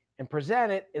speak and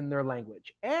present it in their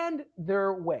language and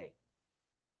their way.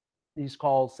 These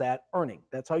calls that earning.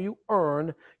 That's how you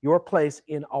earn your place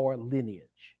in our lineage.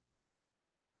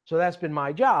 So that's been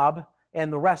my job.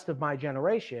 And the rest of my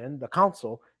generation, the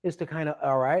council, is to kind of,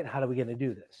 all right, how are we going to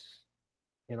do this?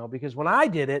 Because when I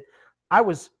did it,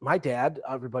 my dad,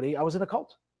 everybody, I was in a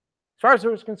cult. As far as I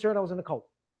was concerned, I was in a cult.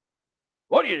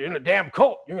 What are you in a damn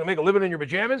cult? You're going to make a living in your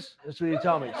pajamas? That's what you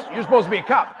tell me. You're supposed to be a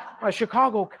cop. I'm a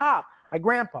Chicago cop. My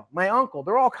grandpa, my uncle,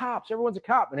 they're all cops. Everyone's a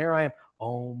cop. And here I am,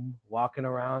 walking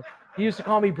around. He used to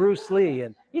call me Bruce Lee,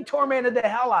 and he tormented the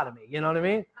hell out of me. You know what I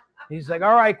mean? He's like,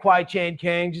 all right, Kwai Chain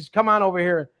King, just come on over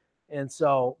here. And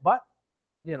so, but,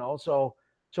 so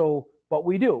So, but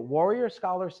we do warrior,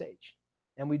 scholar, sage.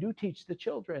 And we do teach the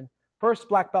children first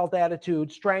black belt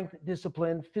attitude, strength,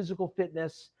 discipline, physical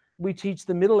fitness. We teach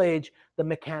the middle age the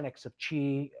mechanics of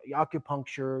chi,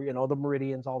 acupuncture, the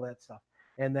meridians, all that stuff.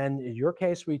 And then in your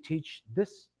case, we teach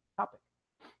this topic.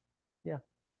 Yeah.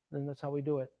 And that's how we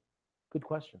do it. Good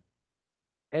question.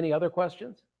 Any other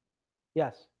questions?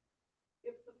 Yes.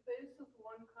 If the face is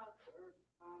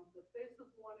the face is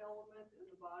one element and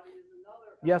the body is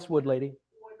another. Yes, wood lady.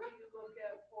 What do you look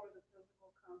at for the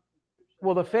physical constitution?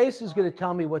 Well, the face is going to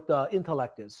tell me what the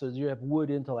intellect is. So you have wood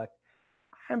intellect.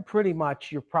 I'm pretty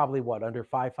much, you're probably what, under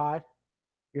 5'5"?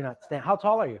 You're not standing. How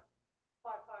tall are you? 5'5.5".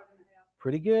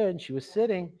 Pretty good. She was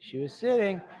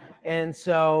sitting. And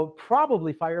so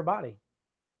probably fire body.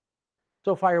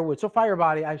 So fire wood. So fire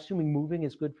body, I'm assuming moving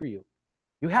is good for you.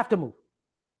 You have to move.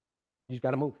 You've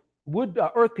got to move. Wood,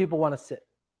 earth people want to sit.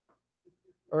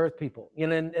 Earth people.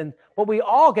 But we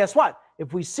all, guess what?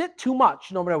 If we sit too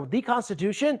much, no matter what,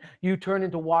 deconstitution, you turn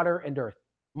into water and earth,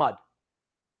 mud.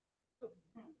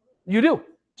 You do.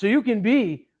 So you can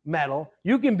be metal,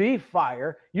 you can be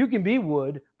fire, you can be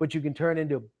wood, but you can turn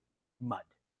into mud.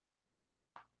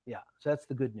 Yeah, so that's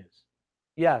the good news.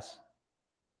 Yes.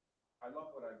 I love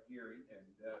what I'm hearing,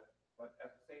 but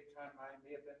at the same time, I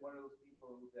may have been one of those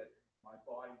people that my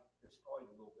body destroyed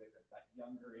a little bit at that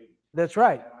younger age. That's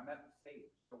right. And I'm at the stage.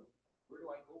 So where do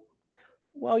I go from here?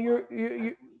 Well,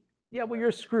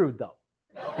 you're screwed though.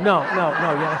 No,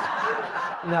 yes.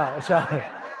 No, sorry.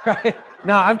 Right?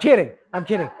 No, I'm kidding.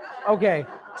 Okay.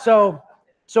 So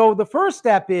the first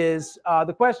step is,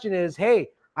 the question is, hey,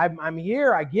 I'm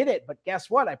here, I get it, but guess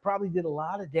what? I probably did a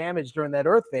lot of damage during that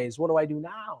earth phase. What do I do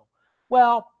now?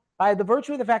 Well, by the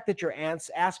virtue of the fact that you're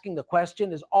asking the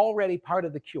question is already part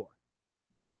of the cure.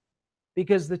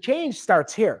 Because the change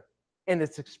starts here and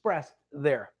it's expressed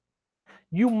there.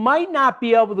 You might not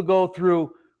be able to go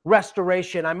through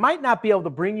restoration. I might not be able to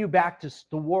bring you back to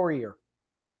the warrior.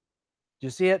 Do you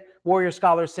see it? Warrior,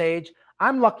 scholar, sage.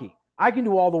 I'm lucky. I can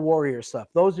do all the warrior stuff.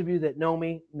 Those of you that know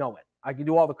me know it. I can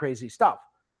do all the crazy stuff,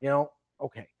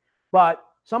 okay. But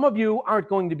some of you aren't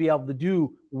going to be able to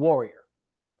do warrior.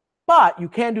 But you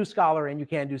can do scholar and you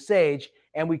can do sage,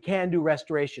 and we can do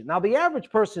restoration. Now, the average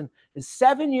person is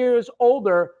 7 years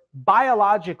older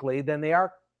biologically than they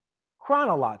are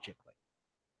chronologically.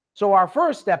 So our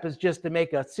first step is just to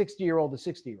make a 60-year-old a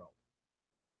 60-year-old.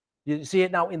 You see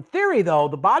it? Now, in theory, though,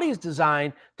 the body is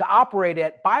designed to operate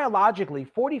at biologically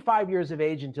 45 years of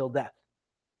age until death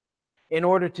in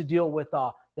order to deal with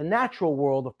the natural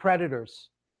world of predators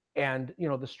and,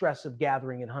 the stress of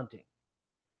gathering and hunting.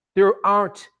 There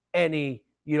aren't any,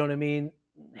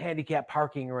 handicap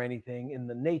parking or anything in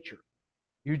the nature.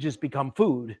 You just become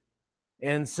food.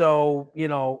 And so,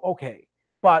 okay.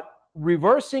 But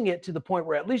reversing it to the point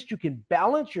where at least you can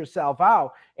balance yourself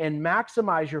out and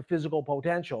maximize your physical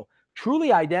potential,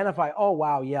 truly identify, oh,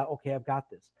 wow, yeah, okay, I've got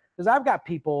this. Because I've got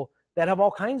people that have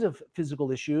all kinds of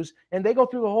physical issues, and they go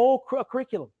through the whole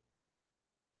curriculum,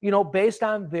 based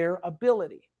on their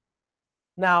ability.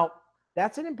 Now,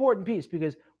 that's an important piece,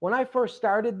 because when I first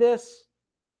started this,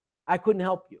 I couldn't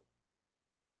help you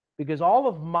because all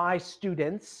of my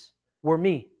students were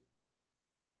me.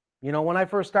 When I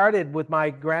first started with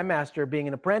my grandmaster being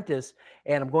an apprentice,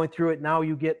 and I'm going through it now,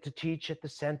 you get to teach at the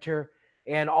center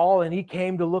and he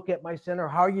came to look at my center.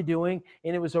 How are you doing?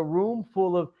 And it was a room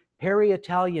full of hairy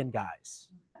Italian guys,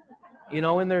 in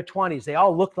their 20s. They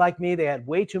all looked like me. They had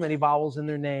way too many vowels in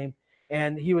their name.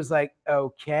 And he was like,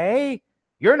 okay,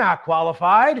 you're not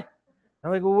qualified.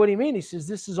 I'm like, well, what do you mean? He says,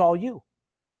 this is all you.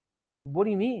 What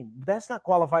do you mean? That's not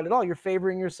qualified at all. You're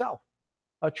favoring yourself.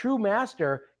 A true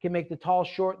master can make the tall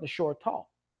short and the short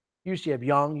tall. You should have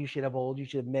young, you should have old, you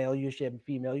should have male, you should have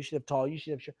female, you should have tall, you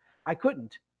should have short. I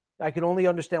couldn't. I could only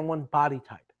understand one body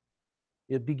type.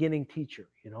 A beginning teacher,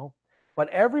 But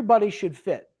everybody should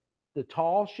fit. The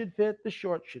tall should fit, the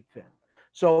short should fit.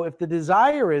 So if the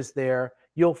desire is there,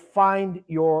 you'll find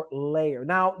your layer.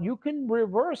 Now, you can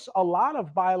reverse a lot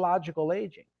of biological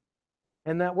aging.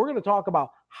 And that we're going to talk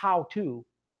about how to,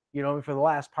 for the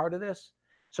last part of this.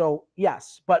 So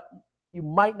yes, but you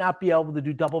might not be able to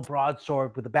do double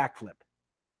broadsword with a backflip.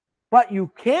 But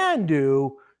you can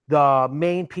do the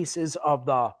main pieces of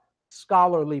the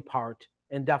scholarly part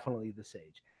and definitely the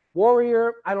sage.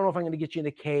 Warrior, I don't know if I'm going to get you in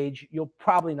a cage. You're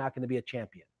probably not going to be a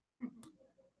champion.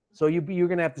 So you're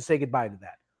going to have to say goodbye to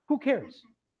that. Who cares?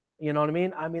 You know what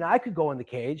I mean? I could go in the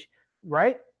cage,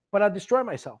 right? But I'd destroy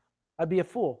myself. I'd be a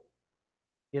fool.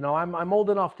 I'm old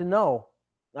enough to know.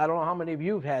 I don't know how many of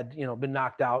you have had, been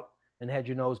knocked out and had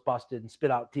your nose busted and spit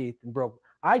out teeth and broke.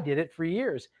 I did it for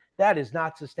years. That is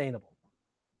not sustainable.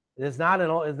 It's not an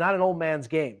old man's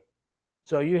game.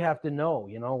 So you have to know,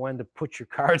 when to put your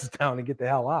cards down and get the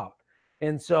hell out.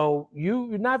 And so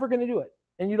you're never going to do it,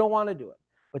 and you don't want to do it.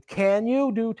 But can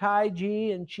you do Tai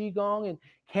Chi and Qigong? And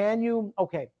can you,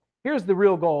 okay, here's the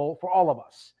real goal for all of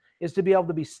us, is to be able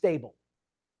to be stable.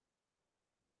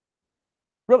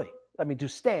 Really, to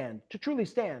stand, to truly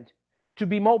stand, to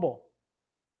be mobile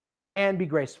and be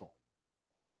graceful.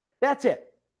 That's it.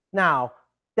 Now,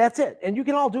 that's it. And you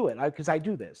can all do it because I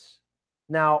do this.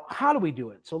 Now, how do we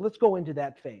do it? So let's go into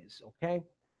that phase, okay?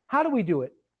 How do we do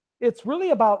it? It's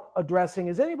really about addressing,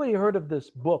 has anybody heard of this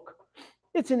book?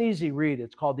 It's an easy read.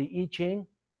 It's called the I Ching.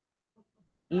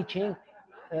 I Ching.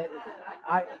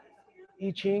 I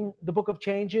Ching, the Book of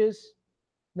Changes.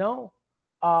 No?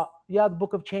 Yeah, the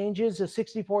Book of Changes, the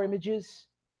 64 images.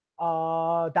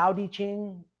 Tao Te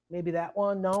Ching, maybe that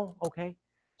one. No? Okay.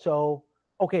 So,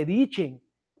 okay, the I Ching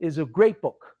is a great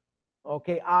book.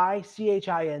 Okay,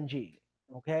 ICHING.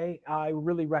 Okay, I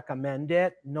really recommend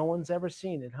it. No one's ever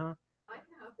seen it, huh? I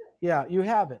have it. Yeah, you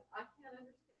have it. I can't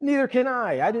understand. Neither can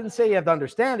I. I didn't say you have to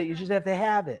understand it. You just have to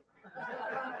have it.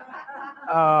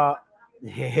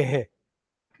 Yeah.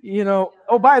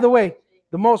 Oh, by the way,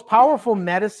 the most powerful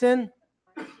medicine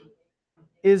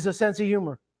is a sense of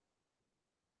humor.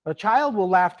 A child will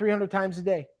laugh 300 times a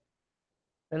day.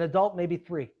 An adult, maybe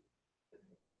 3.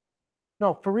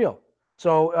 No, for real.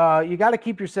 So you got to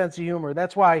keep your sense of humor.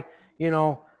 That's why,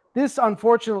 this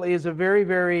unfortunately is a very,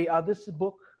 very, this is a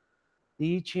book,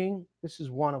 the I Ching. This is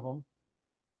one of them.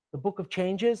 The Book of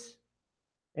Changes.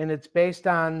 And it's based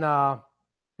on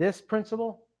this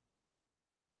principle.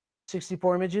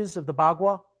 64 images of the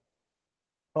Bagua.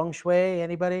 Feng Shui,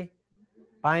 anybody?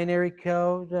 Binary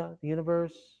code, the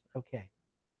universe. Okay.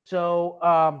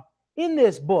 So in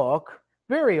this book,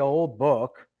 very old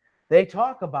book, they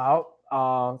talk about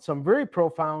some very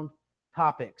profound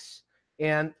topics.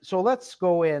 And so let's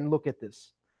go and look at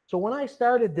this. So when I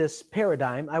started this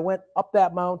paradigm, I went up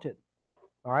that mountain,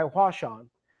 all right, Huashan,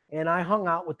 and I hung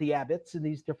out with the abbots in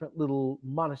these different little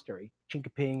monastery,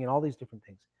 Chinkaping and all these different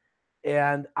things.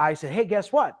 And I said, hey,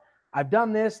 guess what? I've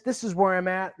done this. This is where I'm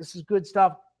at. This is good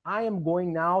stuff. I am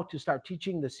going now to start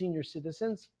teaching the senior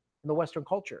citizens in the Western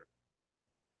culture.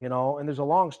 And there's a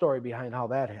long story behind how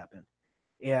that happened,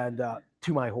 and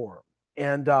to my horror.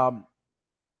 And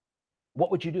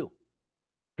what would you do?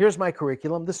 Here's my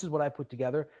curriculum. This is what I put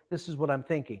together. This is what I'm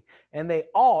thinking. And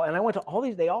I went to all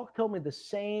these, they all told me the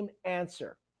same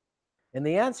answer. And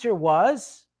the answer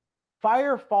was,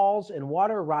 fire falls and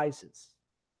water rises.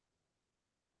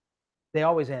 They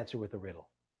always answer with a riddle.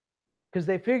 Because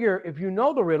they figure if you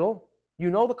know the riddle, you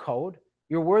know the code,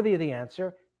 you're worthy of the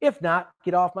answer. If not,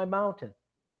 get off my mountain.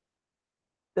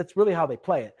 That's really how they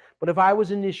play it. But if I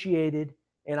was initiated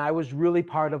and I was really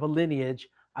part of a lineage,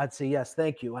 I'd say, yes,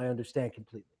 thank you. I understand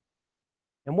completely.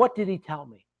 And what did he tell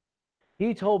me?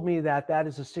 He told me that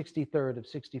is a 63rd of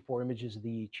 64 images of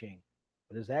the I Ching.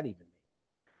 What does that even mean?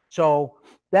 So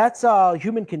that's a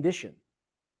human condition.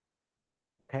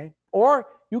 Okay. Or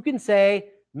you can say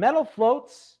metal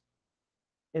floats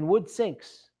and wood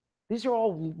sinks. These are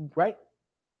all right.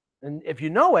 And if you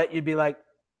know it, you'd be like,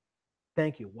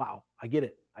 thank you. Wow, I get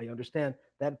it. I understand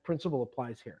that principle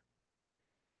applies here.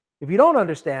 If you don't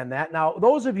understand that, now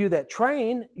those of you that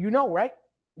train, right?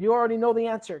 You already know the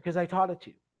answer because I taught it to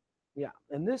you. Yeah,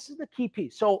 and this is the key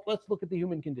piece. So let's look at the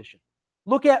human condition.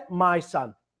 Look at my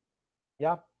son.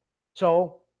 Yeah.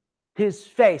 So his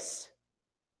face,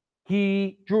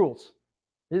 he drools.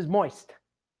 He's moist,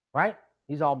 right?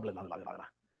 He's all blah, blah, blah, blah, blah.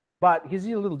 But he's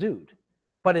a little dude.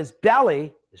 But his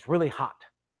belly is really hot.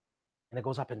 And it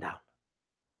goes up and down.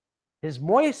 His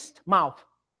moist mouth,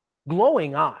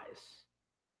 glowing eyes,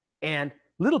 and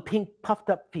little pink puffed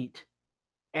up feet,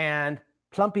 and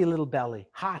plumpy little belly.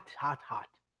 Hot, hot, hot.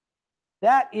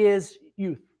 That is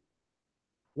youth.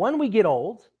 When we get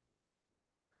old,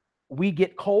 we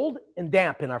get cold and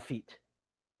damp in our feet,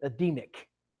 edemic.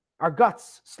 Our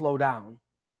guts slow down.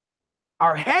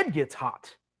 Our head gets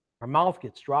hot. Our mouth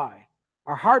gets dry.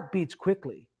 Our heart beats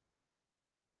quickly.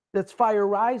 That's fire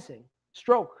rising,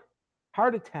 stroke,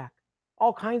 heart attack,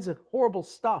 all kinds of horrible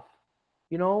stuff.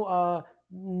 The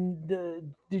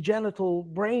genital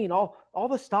brain, all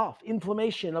the stuff,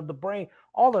 inflammation of the brain,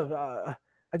 all of,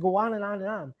 I go on and on and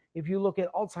on. If you look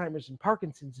at Alzheimer's and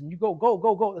Parkinson's and you go,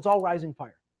 it's all rising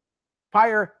fire.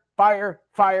 Fire, fire,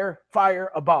 fire,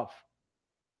 fire above.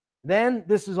 Then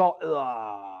this is all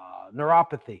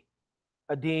neuropathy,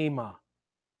 edema.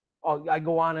 I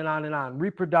go on and on and on.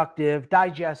 Reproductive,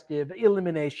 digestive,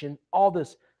 elimination, all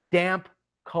this damp,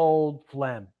 cold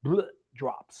phlegm,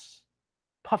 drops,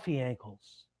 puffy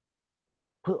ankles,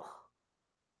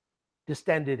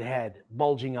 distended head,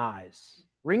 bulging eyes,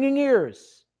 ringing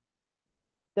ears,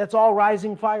 That's all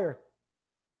rising fire.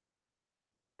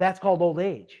 That's called old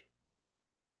age.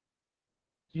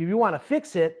 If you want to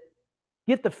fix it,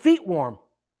 get the feet warm,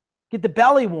 get the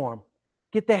belly warm,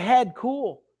 get the head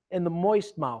cool, and the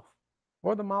moist mouth,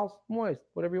 or the mouth moist,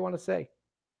 whatever you want to say.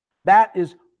 That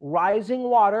is rising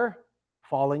water,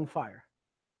 falling fire.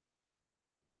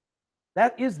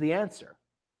 That is the answer.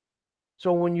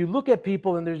 So when you look at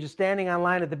people and they're just standing on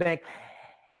line at the bank,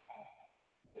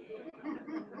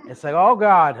 it's like, oh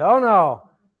God, oh no.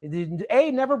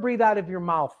 Never breathe out of your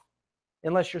mouth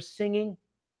unless you're singing,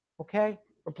 okay?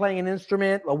 Or playing an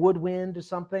instrument, a woodwind or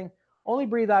something. Only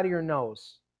breathe out of your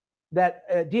nose.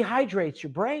 That dehydrates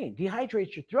your brain,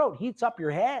 dehydrates your throat, heats up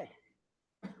your head.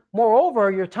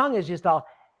 Moreover, your tongue is just all,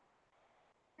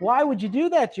 why would you do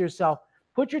that to yourself?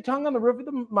 Put your tongue on the roof of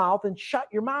the mouth and shut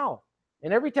your mouth.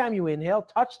 And every time you inhale,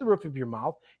 touch the roof of your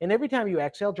mouth. And every time you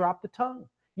exhale, drop the tongue.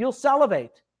 You'll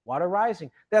salivate, water rising.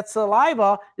 That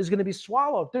saliva is going to be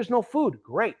swallowed. There's no food.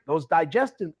 Great. Those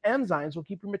digestive enzymes will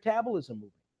keep your metabolism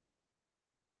moving.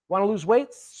 Want to lose weight?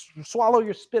 Swallow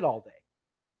your spit all day.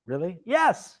 Really?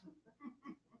 Yes.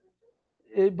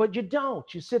 But you don't.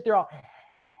 You sit there all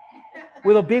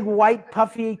with a big white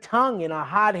puffy tongue and a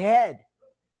hot head.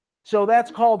 So that's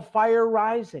called fire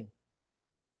rising.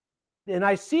 And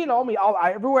I see it all me.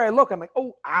 Everywhere I look, I'm like,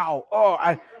 oh, ow, oh.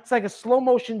 It's like a slow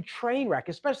motion train wreck,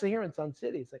 especially here in Sun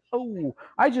City. It's like, oh,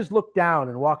 I just look down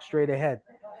and walk straight ahead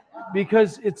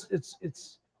because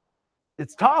it's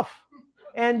tough,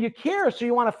 and you care, so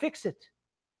you want to fix it,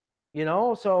 you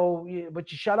know. So,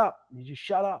 but you shut up. You just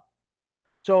shut up.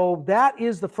 So that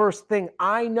is the first thing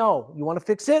I know. You want to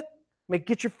fix it?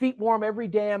 Get your feet warm every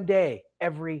damn day.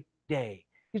 Every day.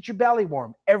 Get your belly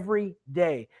warm every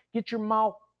day. Get your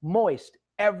mouth moist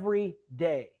every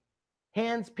day.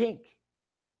 Hands pink.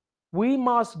 We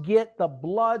must get the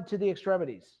blood to the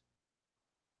extremities.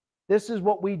 This is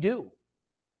what we do.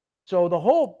 So the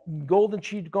whole Golden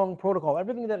Qigong protocol,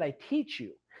 everything that I teach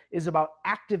you is about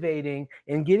activating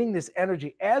and getting this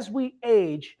energy. As we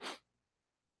age,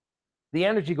 the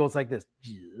energy goes like this,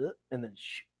 and then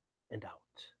and out.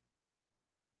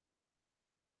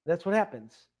 That's what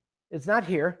happens. It's not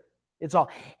here. It's all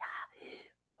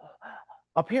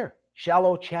up here.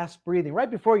 Shallow chest breathing. Right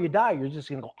before you die, you're just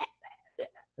going to go,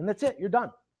 and that's it. You're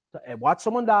done. So, watch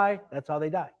someone die. That's how they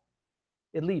die.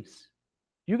 It leaves.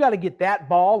 You got to get that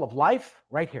ball of life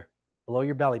right here, below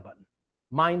your belly button,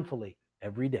 mindfully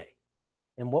every day.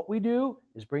 And what we do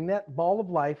is bring that ball of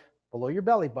life below your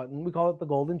belly button. We call it the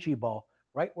golden chi ball,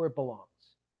 right where it belongs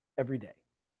every day.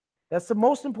 That's the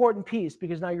most important piece,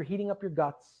 because now you're heating up your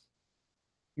guts.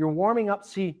 You're warming up.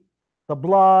 See, the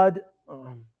blood,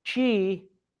 chi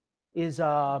is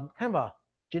kind of a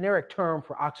generic term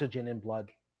for oxygen in blood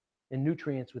and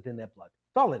nutrients within that blood.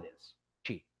 That's all it is,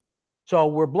 chi. So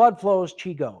where blood flows,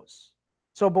 chi goes.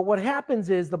 So, but what happens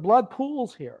is the blood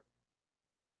pools here.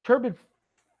 Turbid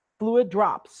fluid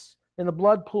drops and the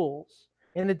blood pools,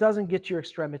 and it doesn't get your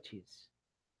extremities.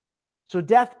 So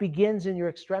death begins in your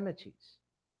extremities.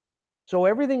 So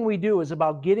everything we do is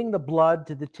about getting the blood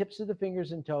to the tips of the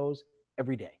fingers and toes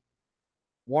every day.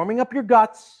 Warming up your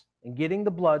guts and getting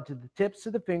the blood to the tips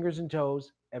of the fingers and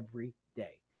toes every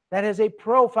day. That has a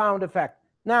profound effect.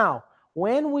 Now,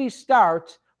 when we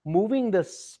start moving the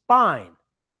spine,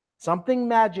 something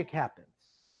magic happens.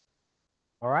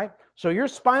 All right? So your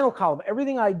spinal column,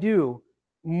 everything I do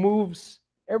moves,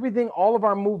 everything, all of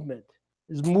our movement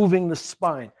is moving the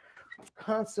spine.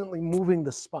 Constantly moving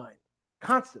the spine.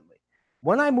 Constantly.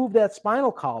 When I move that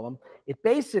spinal column, it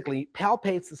basically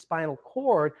palpates the spinal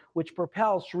cord, which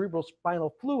propels cerebral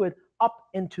spinal fluid up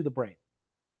into the brain.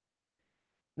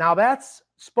 Now that's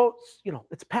supposed,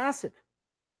 it's passive.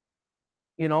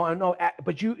 I know,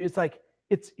 but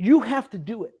you have to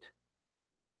do it.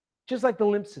 Just like the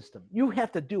lymph system, you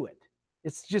have to do it.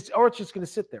 It's just going to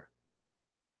sit there.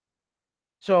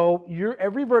 So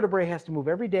every vertebrae has to move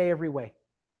every day, every way.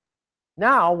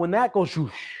 Now, when that goes,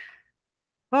 whoosh,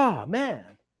 oh man,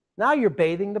 now you're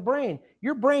bathing the brain.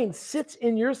 Your brain sits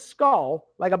in your skull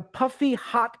like a puffy,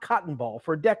 hot cotton ball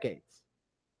for decades.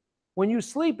 When you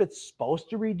sleep, it's supposed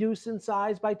to reduce in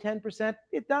size by 10%.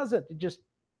 It doesn't. It just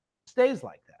stays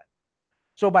like that.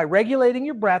 So by regulating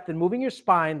your breath and moving your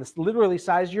spine, the literally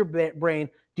size of your brain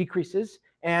decreases,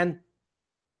 and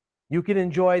you can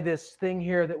enjoy this thing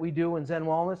here that we do in Zen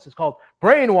Wellness. It's called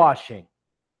brainwashing.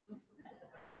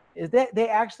 They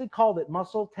actually called it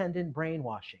muscle tendon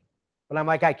brainwashing. But I'm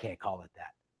like, I can't call it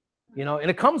that. And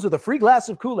it comes with a free glass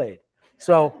of Kool-Aid.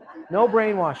 So no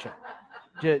brainwashing.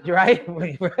 Right?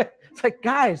 It's like,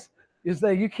 guys,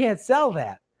 you can't sell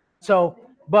that. So,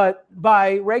 but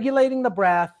by regulating the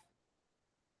breath,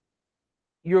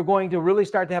 you're going to really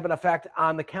start to have an effect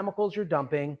on the chemicals you're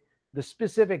dumping. The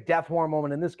specific death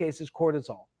hormone in this case is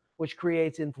cortisol, which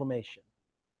creates inflammation.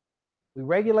 We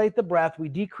regulate the breath. We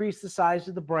decrease the size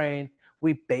of the brain.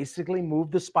 We basically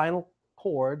move the spinal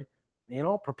cord,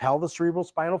 propel the cerebral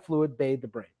spinal fluid, bathe the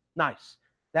brain. Nice.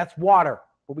 That's water.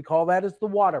 What we call that is the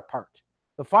water part.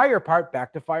 The fire part,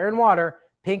 back to fire and water,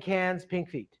 pink hands, pink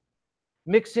feet.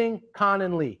 Mixing Con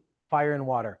and Lee, fire and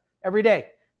water, every day.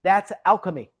 That's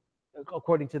alchemy,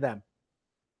 according to them.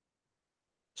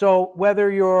 So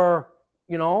whether you're,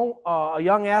 a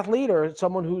young athlete or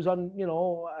someone who's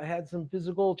had some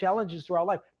physical challenges throughout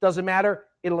life, doesn't matter,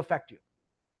 it'll affect you.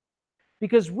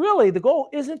 Because really the goal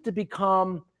isn't to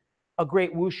become a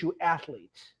great wushu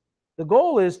athlete. The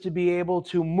goal is to be able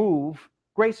to move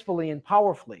gracefully and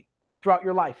powerfully throughout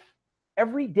your life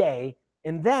every day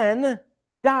and then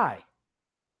die.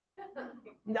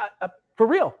 For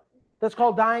real. That's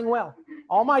called dying well.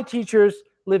 All my teachers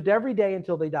lived every day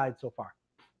until they died so far.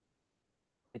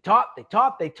 They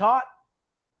taught,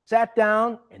 sat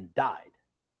down, and died.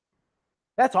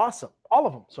 That's awesome. All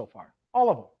of them so far. All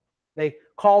of them. They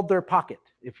called their pocket,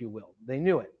 if you will. They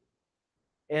knew it.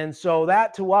 And so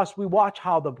that to us, we watch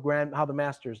how the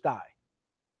masters die.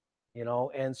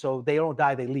 And so they don't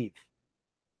die, they leave.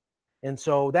 And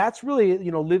so that's really,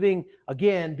 living,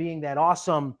 again, being that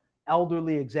awesome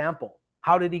elderly example.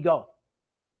 How did he go?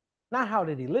 Not how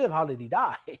did he live, how did he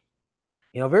die?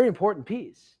 Very important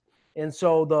piece. And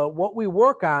so what we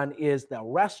work on is the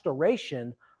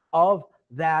restoration of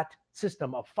that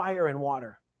system of fire and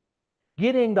water.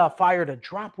 Getting the fire to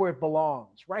drop where it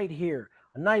belongs, right here,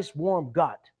 a nice warm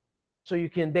gut. So you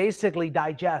can basically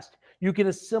digest. You can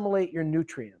assimilate your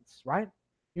nutrients, right?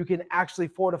 You can actually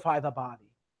fortify the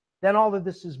body. Then all of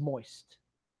this is moist.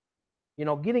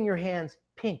 Getting your hands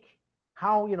pink.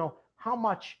 How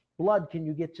much blood can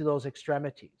you get to those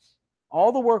extremities?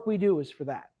 All the work we do is for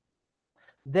that.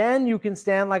 Then you can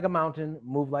stand like a mountain,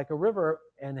 move like a river,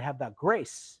 and have that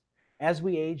grace. As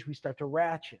we age, we start to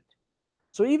ratchet.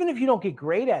 So even if you don't get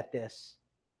great at this,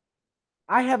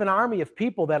 I have an army of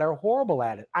people that are horrible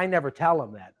at it. I never tell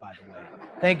them that, by the way.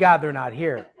 Thank God they're not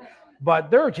here.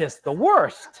 But they're just the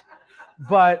worst.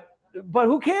 But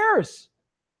who cares?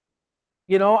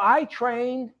 I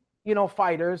trained,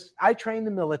 fighters. I trained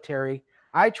the military.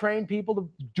 I trained people to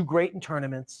do great in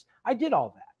tournaments. I did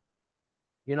all that.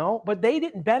 But they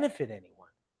didn't benefit anyone.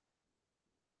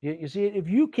 You see, if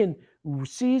you can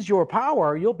seize your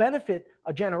power, you'll benefit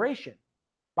a generation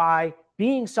by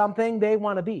being something they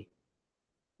want to be.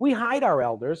 We hide our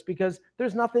elders because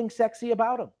there's nothing sexy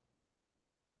about them.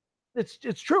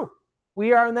 It's true.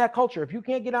 We are in that culture. If you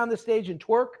can't get on the stage and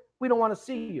twerk, we don't want to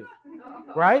see you,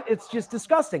 right? It's just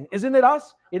disgusting. Isn't it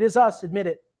us? It is us, admit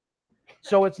it.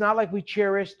 So it's not like we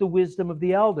cherish the wisdom of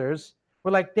the elders.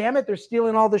 We're like, damn it, they're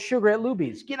stealing all the sugar at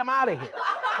Luby's. Get them out of here.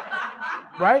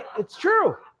 Right? It's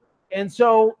true. And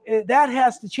so that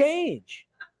has to change.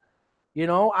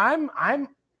 I'm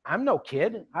no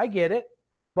kid. I get it.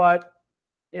 But,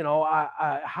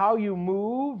 how you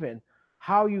move and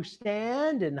how you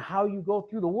stand and how you go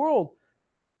through the world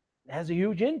has a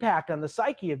huge impact on the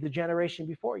psyche of the generation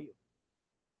before you.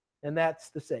 And that's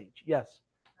the sage. Yes.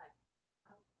 I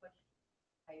have a question.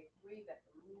 I agree that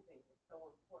the moving is so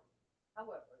important.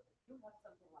 However, if you have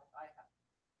something like I have,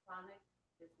 chronic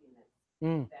dizziness,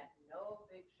 that no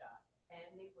big shot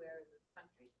anywhere in this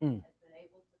country has been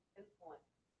able to pinpoint,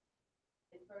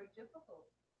 it's very difficult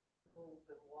to move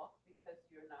and walk because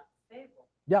you're not stable.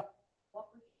 Yep.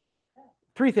 What would you say?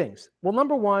 Three things. Well,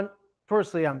 number one,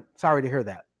 firstly, I'm sorry to hear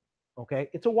that. Okay.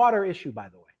 It's a water issue, by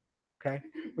the way. Okay.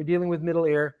 We're dealing with middle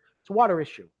ear. It's a water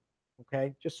issue.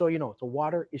 Okay. Just so you know, it's a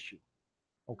water issue.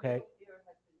 Okay.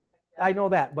 I know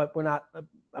that, but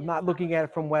I'm not looking at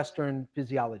it from Western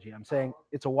physiology. I'm saying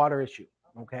it's a water issue.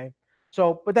 Okay.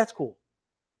 So, but that's cool.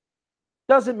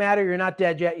 Doesn't matter. You're not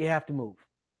dead yet. You have to move.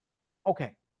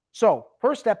 Okay. So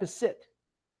first step is sit.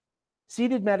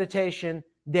 Seated meditation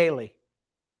daily.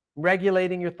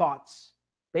 Regulating your thoughts.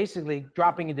 Basically,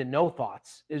 dropping into no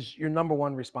thoughts is your number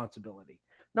one responsibility.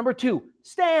 Number two,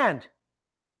 stand.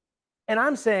 And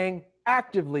I'm saying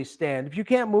actively stand. If you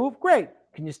can't move, great.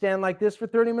 Can you stand like this for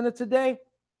 30 minutes a day?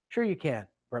 Sure you can.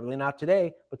 Probably not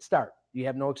today, but start. You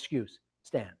have no excuse.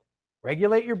 Stand.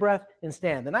 Regulate your breath and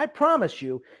stand. And I promise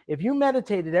you, if you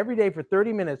meditated every day for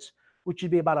 30 minutes, which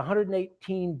would be about 108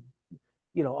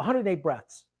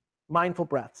 breaths, mindful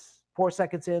breaths, 4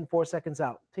 seconds in, 4 seconds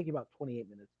out, take you about 28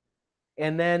 minutes.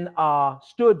 And then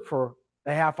stood for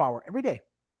a half hour every day.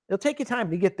 It'll take you time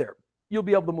to get there. You'll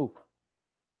be able to move.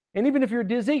 And even if you're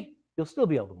dizzy, you'll still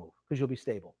be able to move because you'll be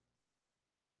stable.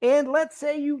 And let's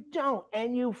say you don't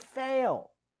and you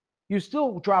fail. You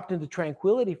still dropped into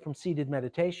tranquility from seated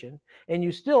meditation, and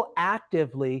you still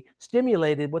actively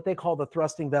stimulated what they call the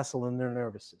thrusting vessel in their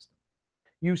nervous system.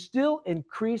 You still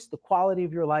increase the quality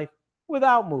of your life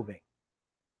without moving.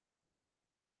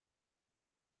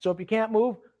 So if you can't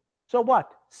move, so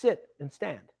what? Sit and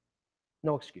stand.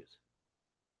 No excuse.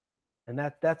 And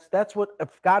that's what,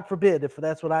 if God forbid, if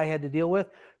that's what I had to deal with,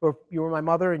 or if you were my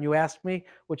mother and you asked me,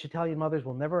 which Italian mothers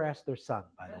will never ask their son,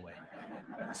 by the way.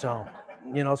 So,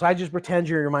 so I just pretend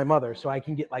you're my mother so I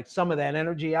can get like some of that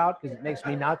energy out because it makes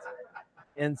me nuts.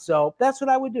 And so that's what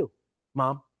I would do,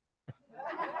 Mom.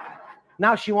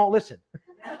 Now she won't listen.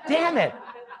 Damn it.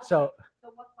 So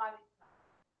what body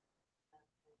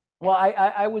well,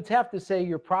 I would have to say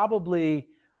you're probably,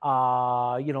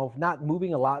 not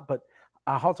moving a lot, but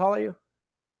how tall are you?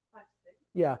 5'6"?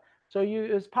 Yeah. So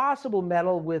it's possible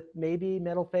metal with maybe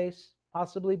metal face,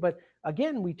 possibly. But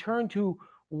again, we turn to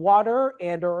water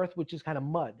and earth, which is kind of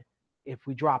mud if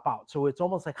we drop out. So it's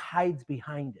almost like hides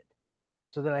behind it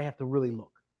so that I have to really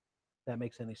look. If that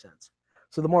makes any sense.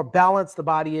 So the more balanced the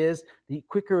body is, the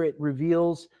quicker it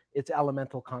reveals its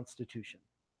elemental constitution.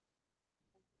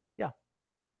 Yeah.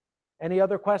 Any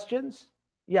other questions?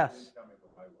 Yes.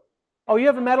 Oh, you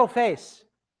have a metal face.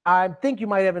 I think you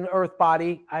might have an earth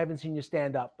body. I haven't seen you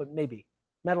stand up, but maybe.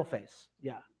 Metal face.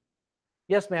 Yeah.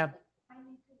 Yes, ma'am.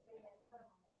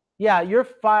 Yeah, you're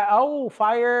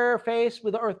fire face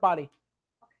with the earth body.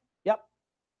 Yep.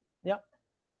 Yep.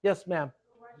 Yes, ma'am.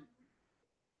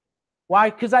 Why?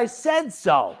 Because I said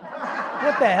so.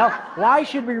 What the hell? Why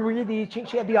should we read the I Ching?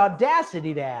 She had the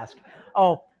audacity to ask.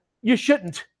 Oh, you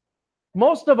shouldn't.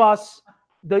 Most of us,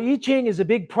 the I Ching is a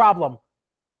big problem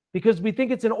because we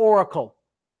think it's an oracle.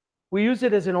 We use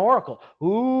it as an oracle.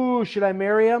 Ooh, should I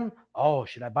marry him? Oh,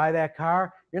 should I buy that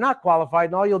car? You're not qualified,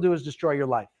 and all you'll do is destroy your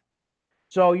life.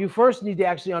 So you first need to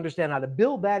actually understand how to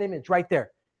build that image right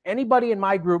there. Anybody in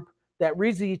my group that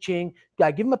reads the I Ching,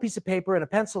 I give them a piece of paper and a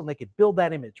pencil, and they can build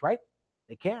that image, right?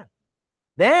 They can.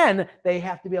 Then they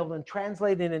have to be able to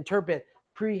translate and interpret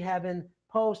pre-heaven,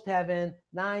 post-heaven,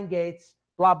 9 gates,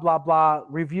 blah, blah, blah,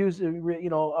 reviews, a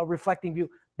reflecting view.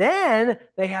 Then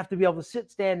they have to be able to sit,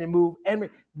 stand, and move, and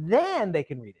then they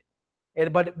can read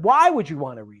it. But why would you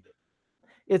want to read it?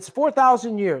 It's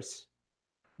 4,000 years.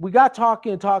 We got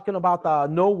talking about the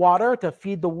no water to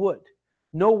feed the wood,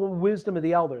 no wisdom of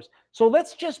the elders. So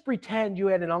let's just pretend you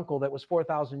had an uncle that was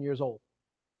 4,000 years old.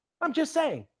 I'm just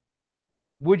saying.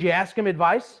 Would you ask him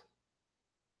advice?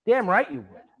 Damn right you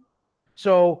would.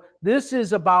 So this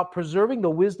is about preserving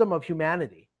the wisdom of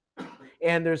humanity.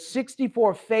 And there's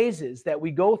 64 phases that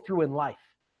we go through in life,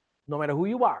 no matter who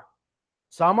you are.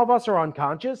 Some of us are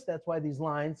unconscious. That's why these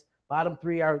lines, bottom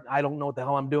 3 are, I don't know what the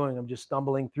hell I'm doing. I'm just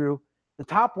stumbling through. The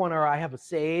top one are, I have a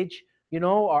sage,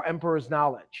 our emperor's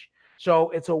knowledge. So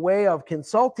it's a way of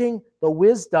consulting the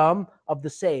wisdom of the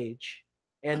sage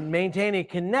and maintaining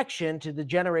connection to the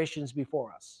generations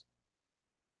before us.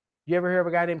 You ever hear of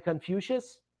a guy named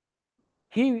Confucius?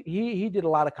 He did a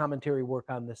lot of commentary work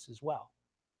on this as well.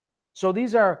 So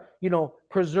these are,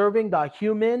 preserving the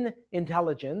human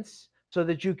intelligence so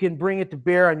that you can bring it to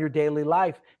bear on your daily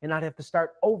life and not have to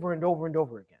start over and over and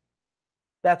over again.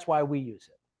 That's why we use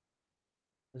it.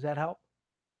 Does that help?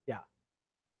 Yeah.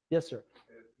 Yes, sir.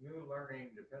 If new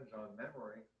learning depends on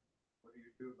memory, what do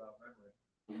you do about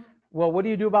memory? Well, what do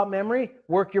you do about memory?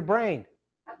 Work your brain.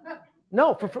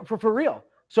 No, for real.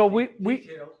 So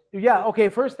yeah, okay.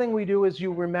 First thing we do is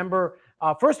you remember,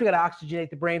 first we got to oxygenate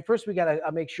the brain. First we got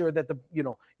to make sure that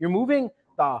you're moving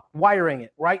wiring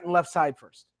it right and left side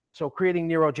first. So creating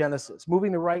neurogenesis,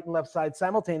 moving the right and left side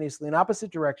simultaneously in opposite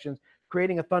directions,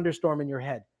 creating a thunderstorm in your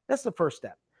head. That's the first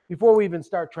step. Before we even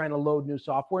start trying to load new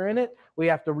software in it, we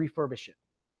have to refurbish it.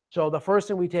 So the first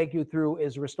thing we take you through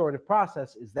is restorative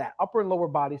process is that upper and lower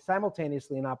body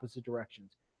simultaneously in opposite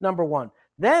directions. Number 1.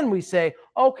 Then we say,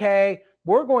 okay,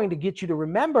 we're going to get you to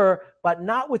remember, but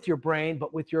not with your brain,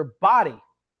 but with your body.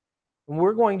 And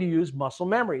we're going to use muscle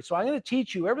memory. So I'm going to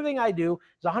teach you everything I do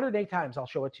is 108 times. I'll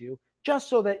show it to you just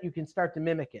so that you can start to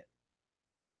mimic it.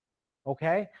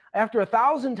 Okay? After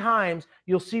 1,000 times,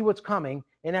 you'll see what's coming.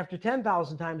 And after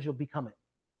 10,000 times, you'll become it.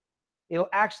 It'll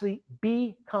actually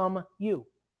become you.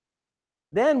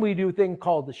 Then we do a thing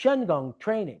called the Shengung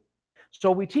training.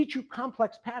 So we teach you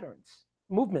complex patterns,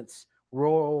 movements,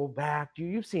 roll back.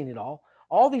 You've seen it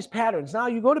all these patterns. Now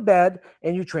you go to bed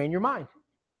and you train your mind.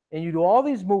 And you do all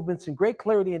these movements in great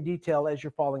clarity and detail as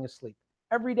you're falling asleep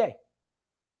every day,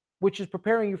 which is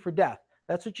preparing you for death.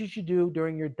 That's what you should do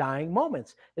during your dying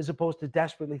moments, as opposed to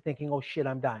desperately thinking, oh shit,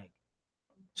 I'm dying.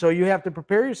 So you have to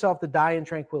prepare yourself to die in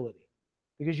tranquility,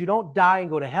 because you don't die and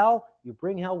go to hell, you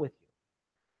bring hell with you.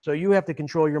 So you have to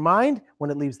control your mind when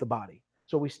it leaves the body.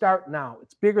 So we start now.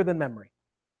 It's bigger than memory.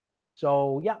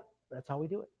 So yeah, that's how we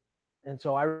do it. And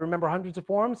so I remember hundreds of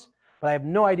forms, but I have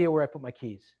no idea where I put my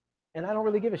keys. And I don't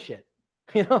really give a shit,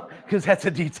 because that's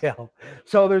a detail.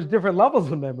 So there's different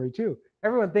levels of memory too.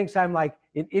 Everyone thinks I'm like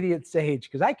an idiot sage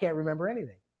because I can't remember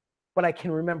anything, but I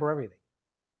can remember everything,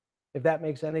 if that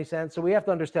makes any sense. So we have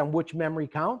to understand which memory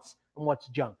counts and what's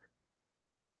junk.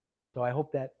 So I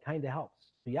hope that kind of helps.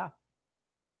 So yeah.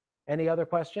 Any other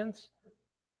questions?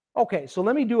 Okay, so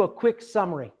let me do a quick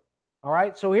summary. All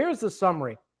right, so here's the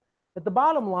summary. At the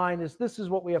bottom line is this is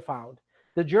what we have found.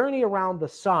 The journey around the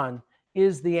sun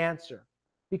is the answer,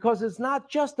 because it's not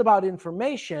just about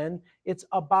information, it's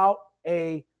about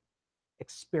a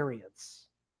experience.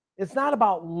 It's not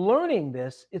about learning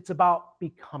this, it's about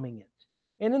becoming it.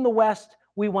 And in the West,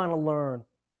 we want to learn,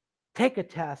 take a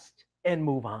test, and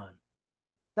move on.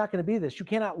 It's not going to be this. You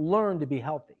cannot learn to be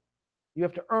healthy. You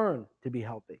have to earn to be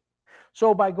healthy.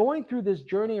 So by going through this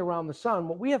journey around the sun,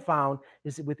 what we have found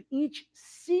is that with each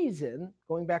season,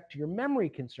 going back to your memory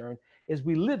concern, is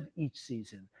we live each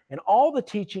season and all the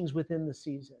teachings within the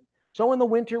season. So in the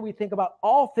winter, we think about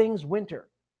all things winter: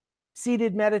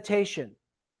 seated meditation,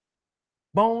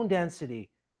 bone density,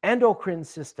 endocrine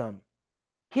system,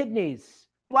 kidneys,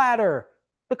 bladder,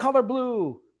 the color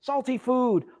blue, salty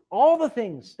food, all the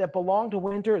things that belong to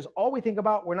winter is all we think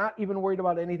about. We're not even worried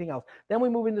about anything else. Then we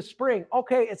move into spring.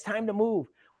 Okay, it's time to move.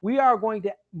 We are going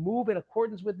to move in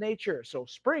accordance with nature. So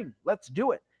spring, let's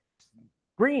do it.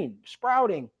 Green,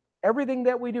 sprouting, everything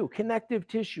that we do, connective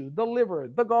tissue, the liver,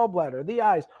 the gallbladder, the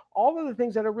eyes, all of the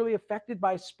things that are really affected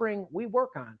by spring, we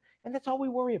work on. And that's all we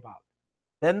worry about.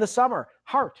 Then the summer,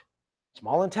 heart,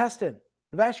 small intestine,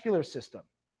 the vascular system,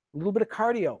 a little bit of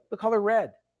cardio, the color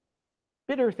red,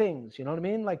 bitter things, you know what I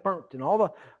mean? Like burnt and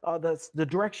all the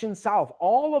direction south,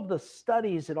 all of the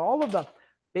studies and all of the,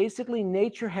 basically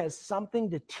nature has something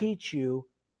to teach you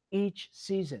each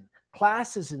season.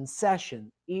 Classes in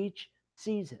session each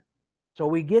season. So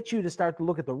we get you to start to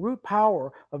look at the root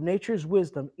power of nature's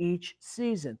wisdom each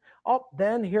season. Oh,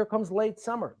 then here comes late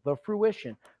summer, the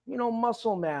fruition,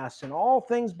 muscle mass and all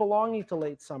things belonging to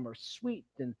late summer, sweet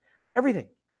and everything.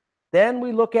 Then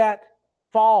we look at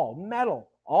fall, metal,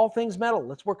 all things metal.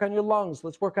 Let's work on your lungs.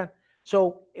 Let's work on.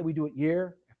 So we do it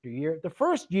year after year. The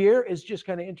first year is just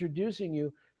kind of introducing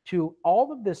you to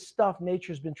all of this stuff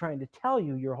nature's been trying to tell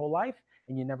you your whole life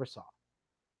and you never saw.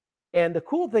 And the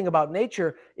cool thing about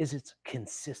nature is it's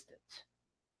consistent.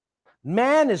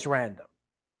 Man is random.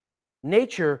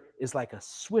 Nature is like a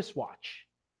Swiss watch.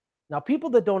 Now, people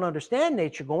that don't understand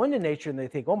nature go into nature and they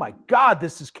think, oh my God,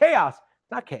 this is chaos.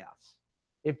 It's not chaos.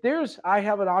 I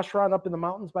have an ashram up in the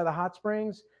mountains by the hot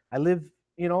springs. I lived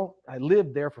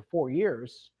there for 4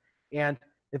 years. And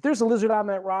if there's a lizard on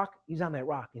that rock, he's on that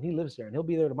rock and he lives there and he'll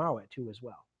be there tomorrow at 2 as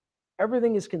well.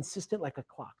 Everything is consistent like a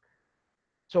clock.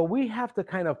 So we have to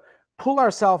kind of pull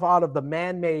ourselves out of the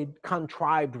man-made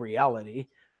contrived reality,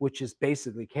 which is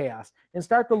basically chaos, and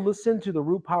start to listen to the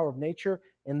root power of nature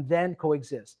and then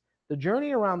coexist. The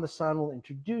journey around the sun will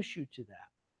introduce you to that.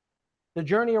 The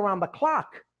journey around the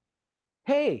clock.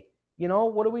 Hey,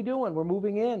 what are we doing? We're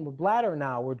moving in. We're bladder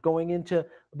now. We're going into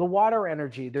the water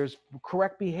energy. There's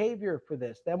correct behavior for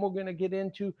this. Then we're going to get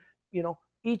into,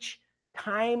 each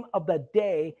time of the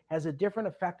day has a different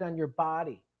effect on your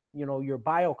body, your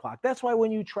bio clock. That's why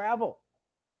when you travel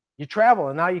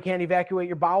and now you can't evacuate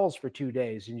your bowels for 2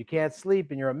 days and you can't sleep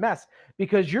and you're a mess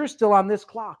because you're still on this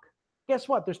clock. Guess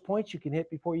what? There's points you can hit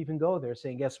before you even go there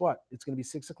saying, guess what? It's going to be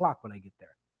 6 o'clock when I get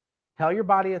there. Tell your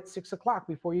body it's 6 o'clock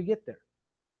before you get there.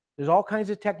 There's all kinds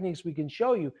of techniques we can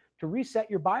show you to reset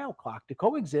your bio clock to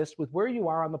coexist with where you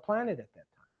are on the planet at that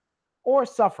time, or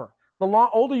suffer. The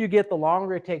older you get, the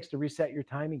longer it takes to reset your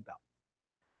timing belt.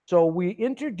 So we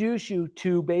introduce you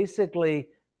to basically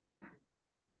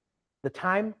the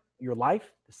time, your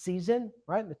life, the season,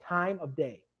 right? The time of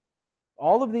day.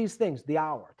 All of these things, the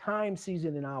hour, time,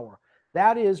 season, and hour.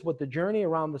 That is what the journey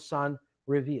around the sun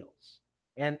reveals.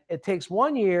 And it takes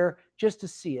 1 year just to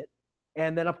see it,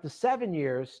 and then up to 7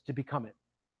 years to become it.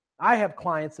 I have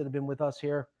clients that have been with us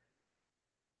here,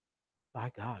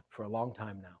 by God, for a long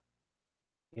time now.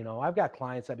 I've got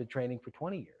clients I've been training for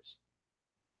 20 years.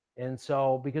 And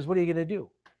so, because what are you going to do?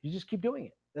 You just keep doing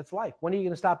it. That's life. When are you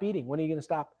going to stop eating? When are you going to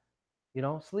stop,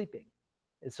 sleeping?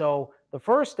 And so the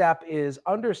first step is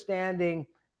understanding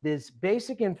this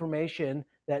basic information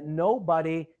that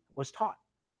nobody was taught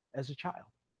as a child.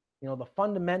 The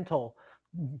fundamental,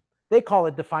 they call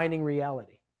it defining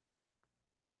reality.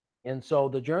 And so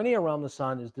the journey around the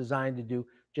sun is designed to do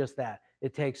just that.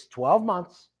 It takes 12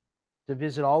 months to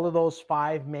visit all of those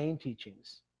 5 main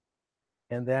teachings.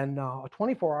 and then a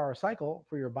 24-hour cycle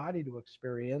for your body to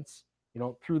experience,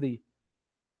 through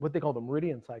what they call the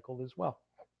meridian cycle as well.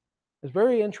 It's a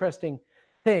very interesting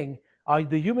thing.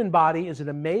 The human body is an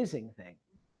amazing thing,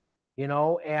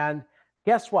 and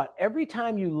guess what? Every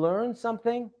time you learn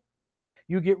something,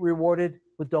 you get rewarded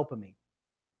with dopamine.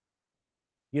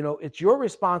 It's your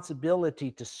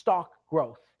responsibility to stalk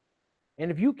growth. And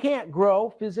if you can't grow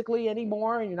physically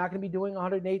anymore, and you're not going to be doing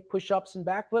 108 push-ups and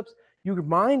backflips, your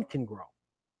mind can grow.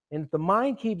 And if the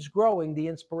mind keeps growing, the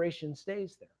inspiration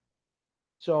stays there.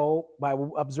 So by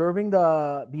observing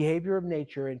the behavior of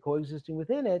nature and coexisting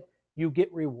within it, you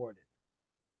get rewarded.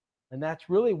 And that's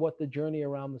really what the journey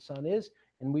around the sun is.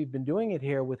 And we've been doing it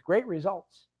here with great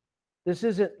results. This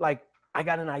isn't like I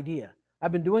got an idea.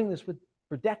 I've been doing this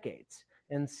for decades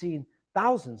and seen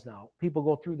thousands now people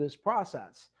go through this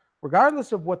process,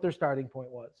 regardless of what their starting point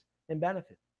was, and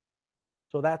benefit.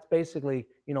 So that's basically,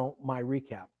 my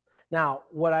recap. Now,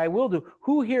 what I will do,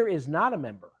 who here is not a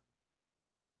member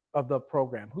of the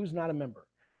program? Who's not a member?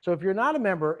 So if you're not a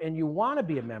member and you want to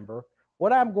be a member,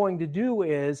 what I'm going to do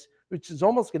is, which is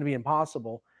almost going to be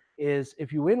impossible, is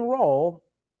if you enroll,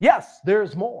 yes,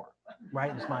 there's more,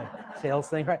 right? It's my sales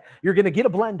thing, right? You're going to get a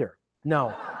blender.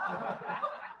 No.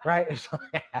 Right?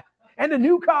 And a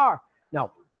new car.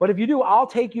 No. But if you do, I'll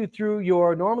take you through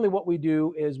normally what we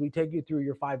do is we take you through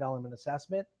your 5-element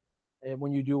assessment. And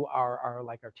when you do our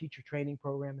teacher training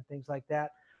program and things like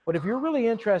that. But if you're really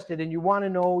interested and you want to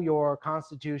know your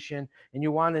constitution and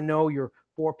you want to know your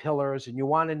 4 pillars and you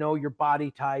want to know your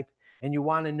body type and you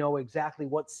want to know exactly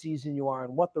what season you are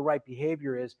and what the right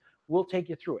behavior is, we'll take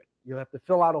you through it. You'll have to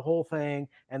fill out a whole thing,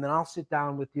 and then I'll sit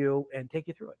down with you and take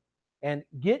you through it and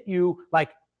get you, like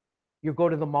you go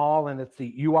to the mall and it's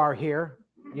you are here.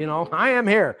 I am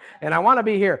here and I want to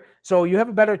be here. So you have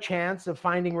a better chance of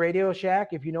finding Radio Shack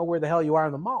if you know where the hell you are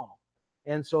in the mall.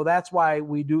 And so that's why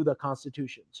we do the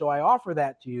Constitution. So I offer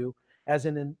that to you as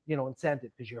an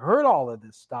incentive, because you heard all of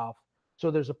this stuff.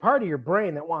 So there's a part of your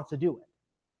brain that wants to do it.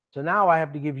 So now I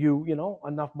have to give you,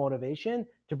 enough motivation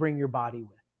to bring your body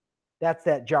with. That's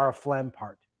that jar of phlegm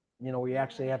part, where you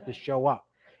actually have to show up.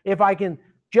 If I can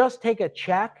just take a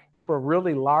check for a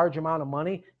really large amount of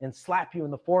money and slap you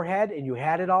in the forehead and you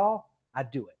had it all, I'd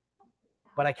do it.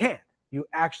 But I can't. You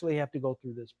actually have to go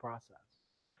through this process.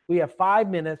 We have 5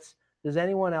 minutes. Does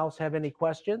anyone else have any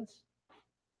questions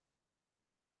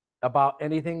about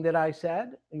anything that I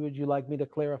said? Would you like me to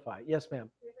clarify? Yes, ma'am.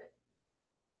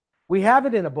 We have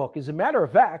it in a book. As a matter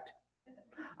of fact,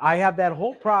 I have that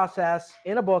whole process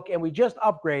in a book, and we just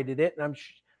upgraded it, and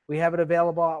we have it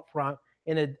available out front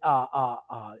in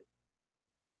a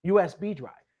USB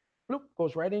drive. Bloop,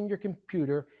 goes right in your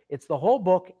computer. It's the whole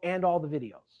book and all the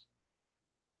videos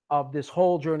of this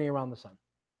whole journey around the sun.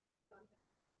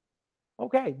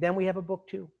 Okay, then we have a book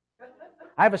too.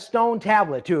 I have a stone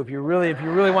tablet too. If you really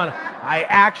want to, I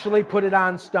actually put it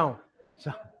on stone.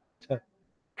 So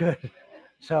good.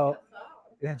 So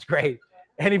that's great.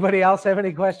 Anybody else have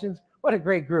any questions? What a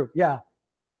great group. Yeah.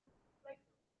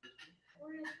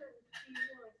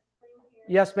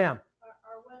 Yes, ma'am.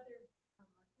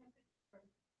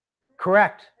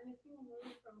 Correct.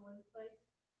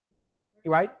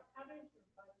 Right?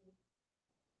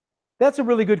 That's a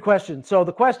really good question. So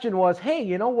the question was, hey,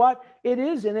 you know what? It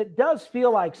is, and it does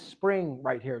feel like spring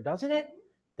right here, doesn't it?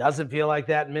 Doesn't feel like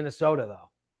that in Minnesota,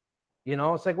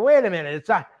 though. It's like, wait a minute. It's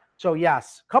not. So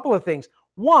yes, a couple of things.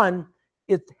 One,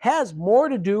 it has more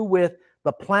to do with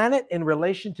the planet in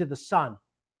relation to the sun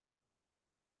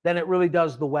than it really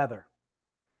does the weather.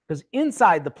 Because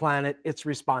inside the planet, it's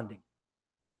responding.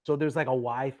 So there's like a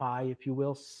Wi-Fi, if you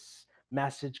will,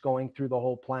 message going through the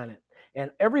whole planet.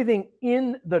 And everything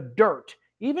in the dirt,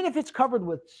 even if it's covered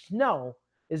with snow,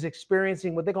 is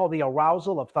experiencing what they call the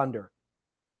arousal of thunder.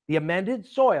 The amended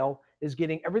soil is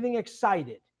getting everything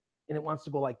excited, and it wants to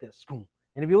go like this.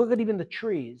 And if you look at even the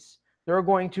trees, they're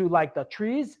going to, like the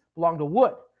trees belong to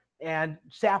wood, and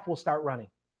sap will start running.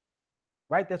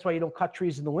 Right? That's why you don't cut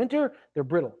trees in the winter. They're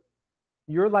brittle.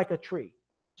 You're like a tree.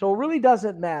 So it really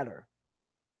doesn't matter,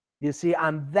 you see,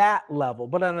 on that level.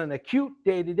 But on an acute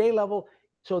day-to-day level,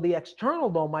 so the external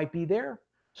though might be there.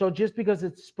 So just because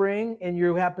it's spring and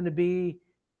you happen to be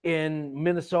in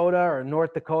Minnesota or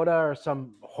North Dakota or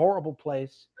some horrible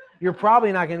place, you're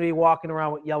probably not going to be walking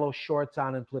around with yellow shorts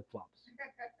on and flip-flops.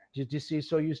 Did you see?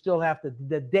 So you still have to,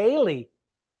 the daily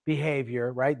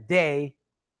behavior, right? Day,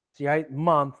 see, right?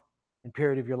 Month and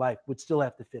period of your life would still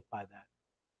have to fit by that.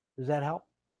 Does that help?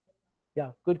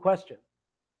 Yeah, good question.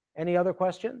 Any other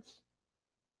questions?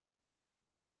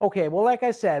 Okay, well, like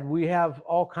I said, we have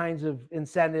all kinds of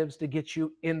incentives to get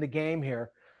you in the game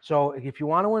here. So if you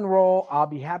want to enroll, I'll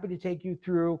be happy to take you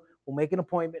through We'll make an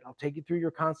appointment. I'll take you through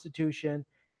your constitution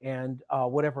and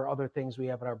whatever other things we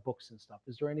have in our books and stuff.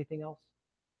 Is there anything else?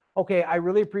 Okay, I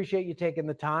really appreciate you taking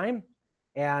the time,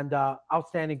 and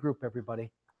outstanding group, everybody.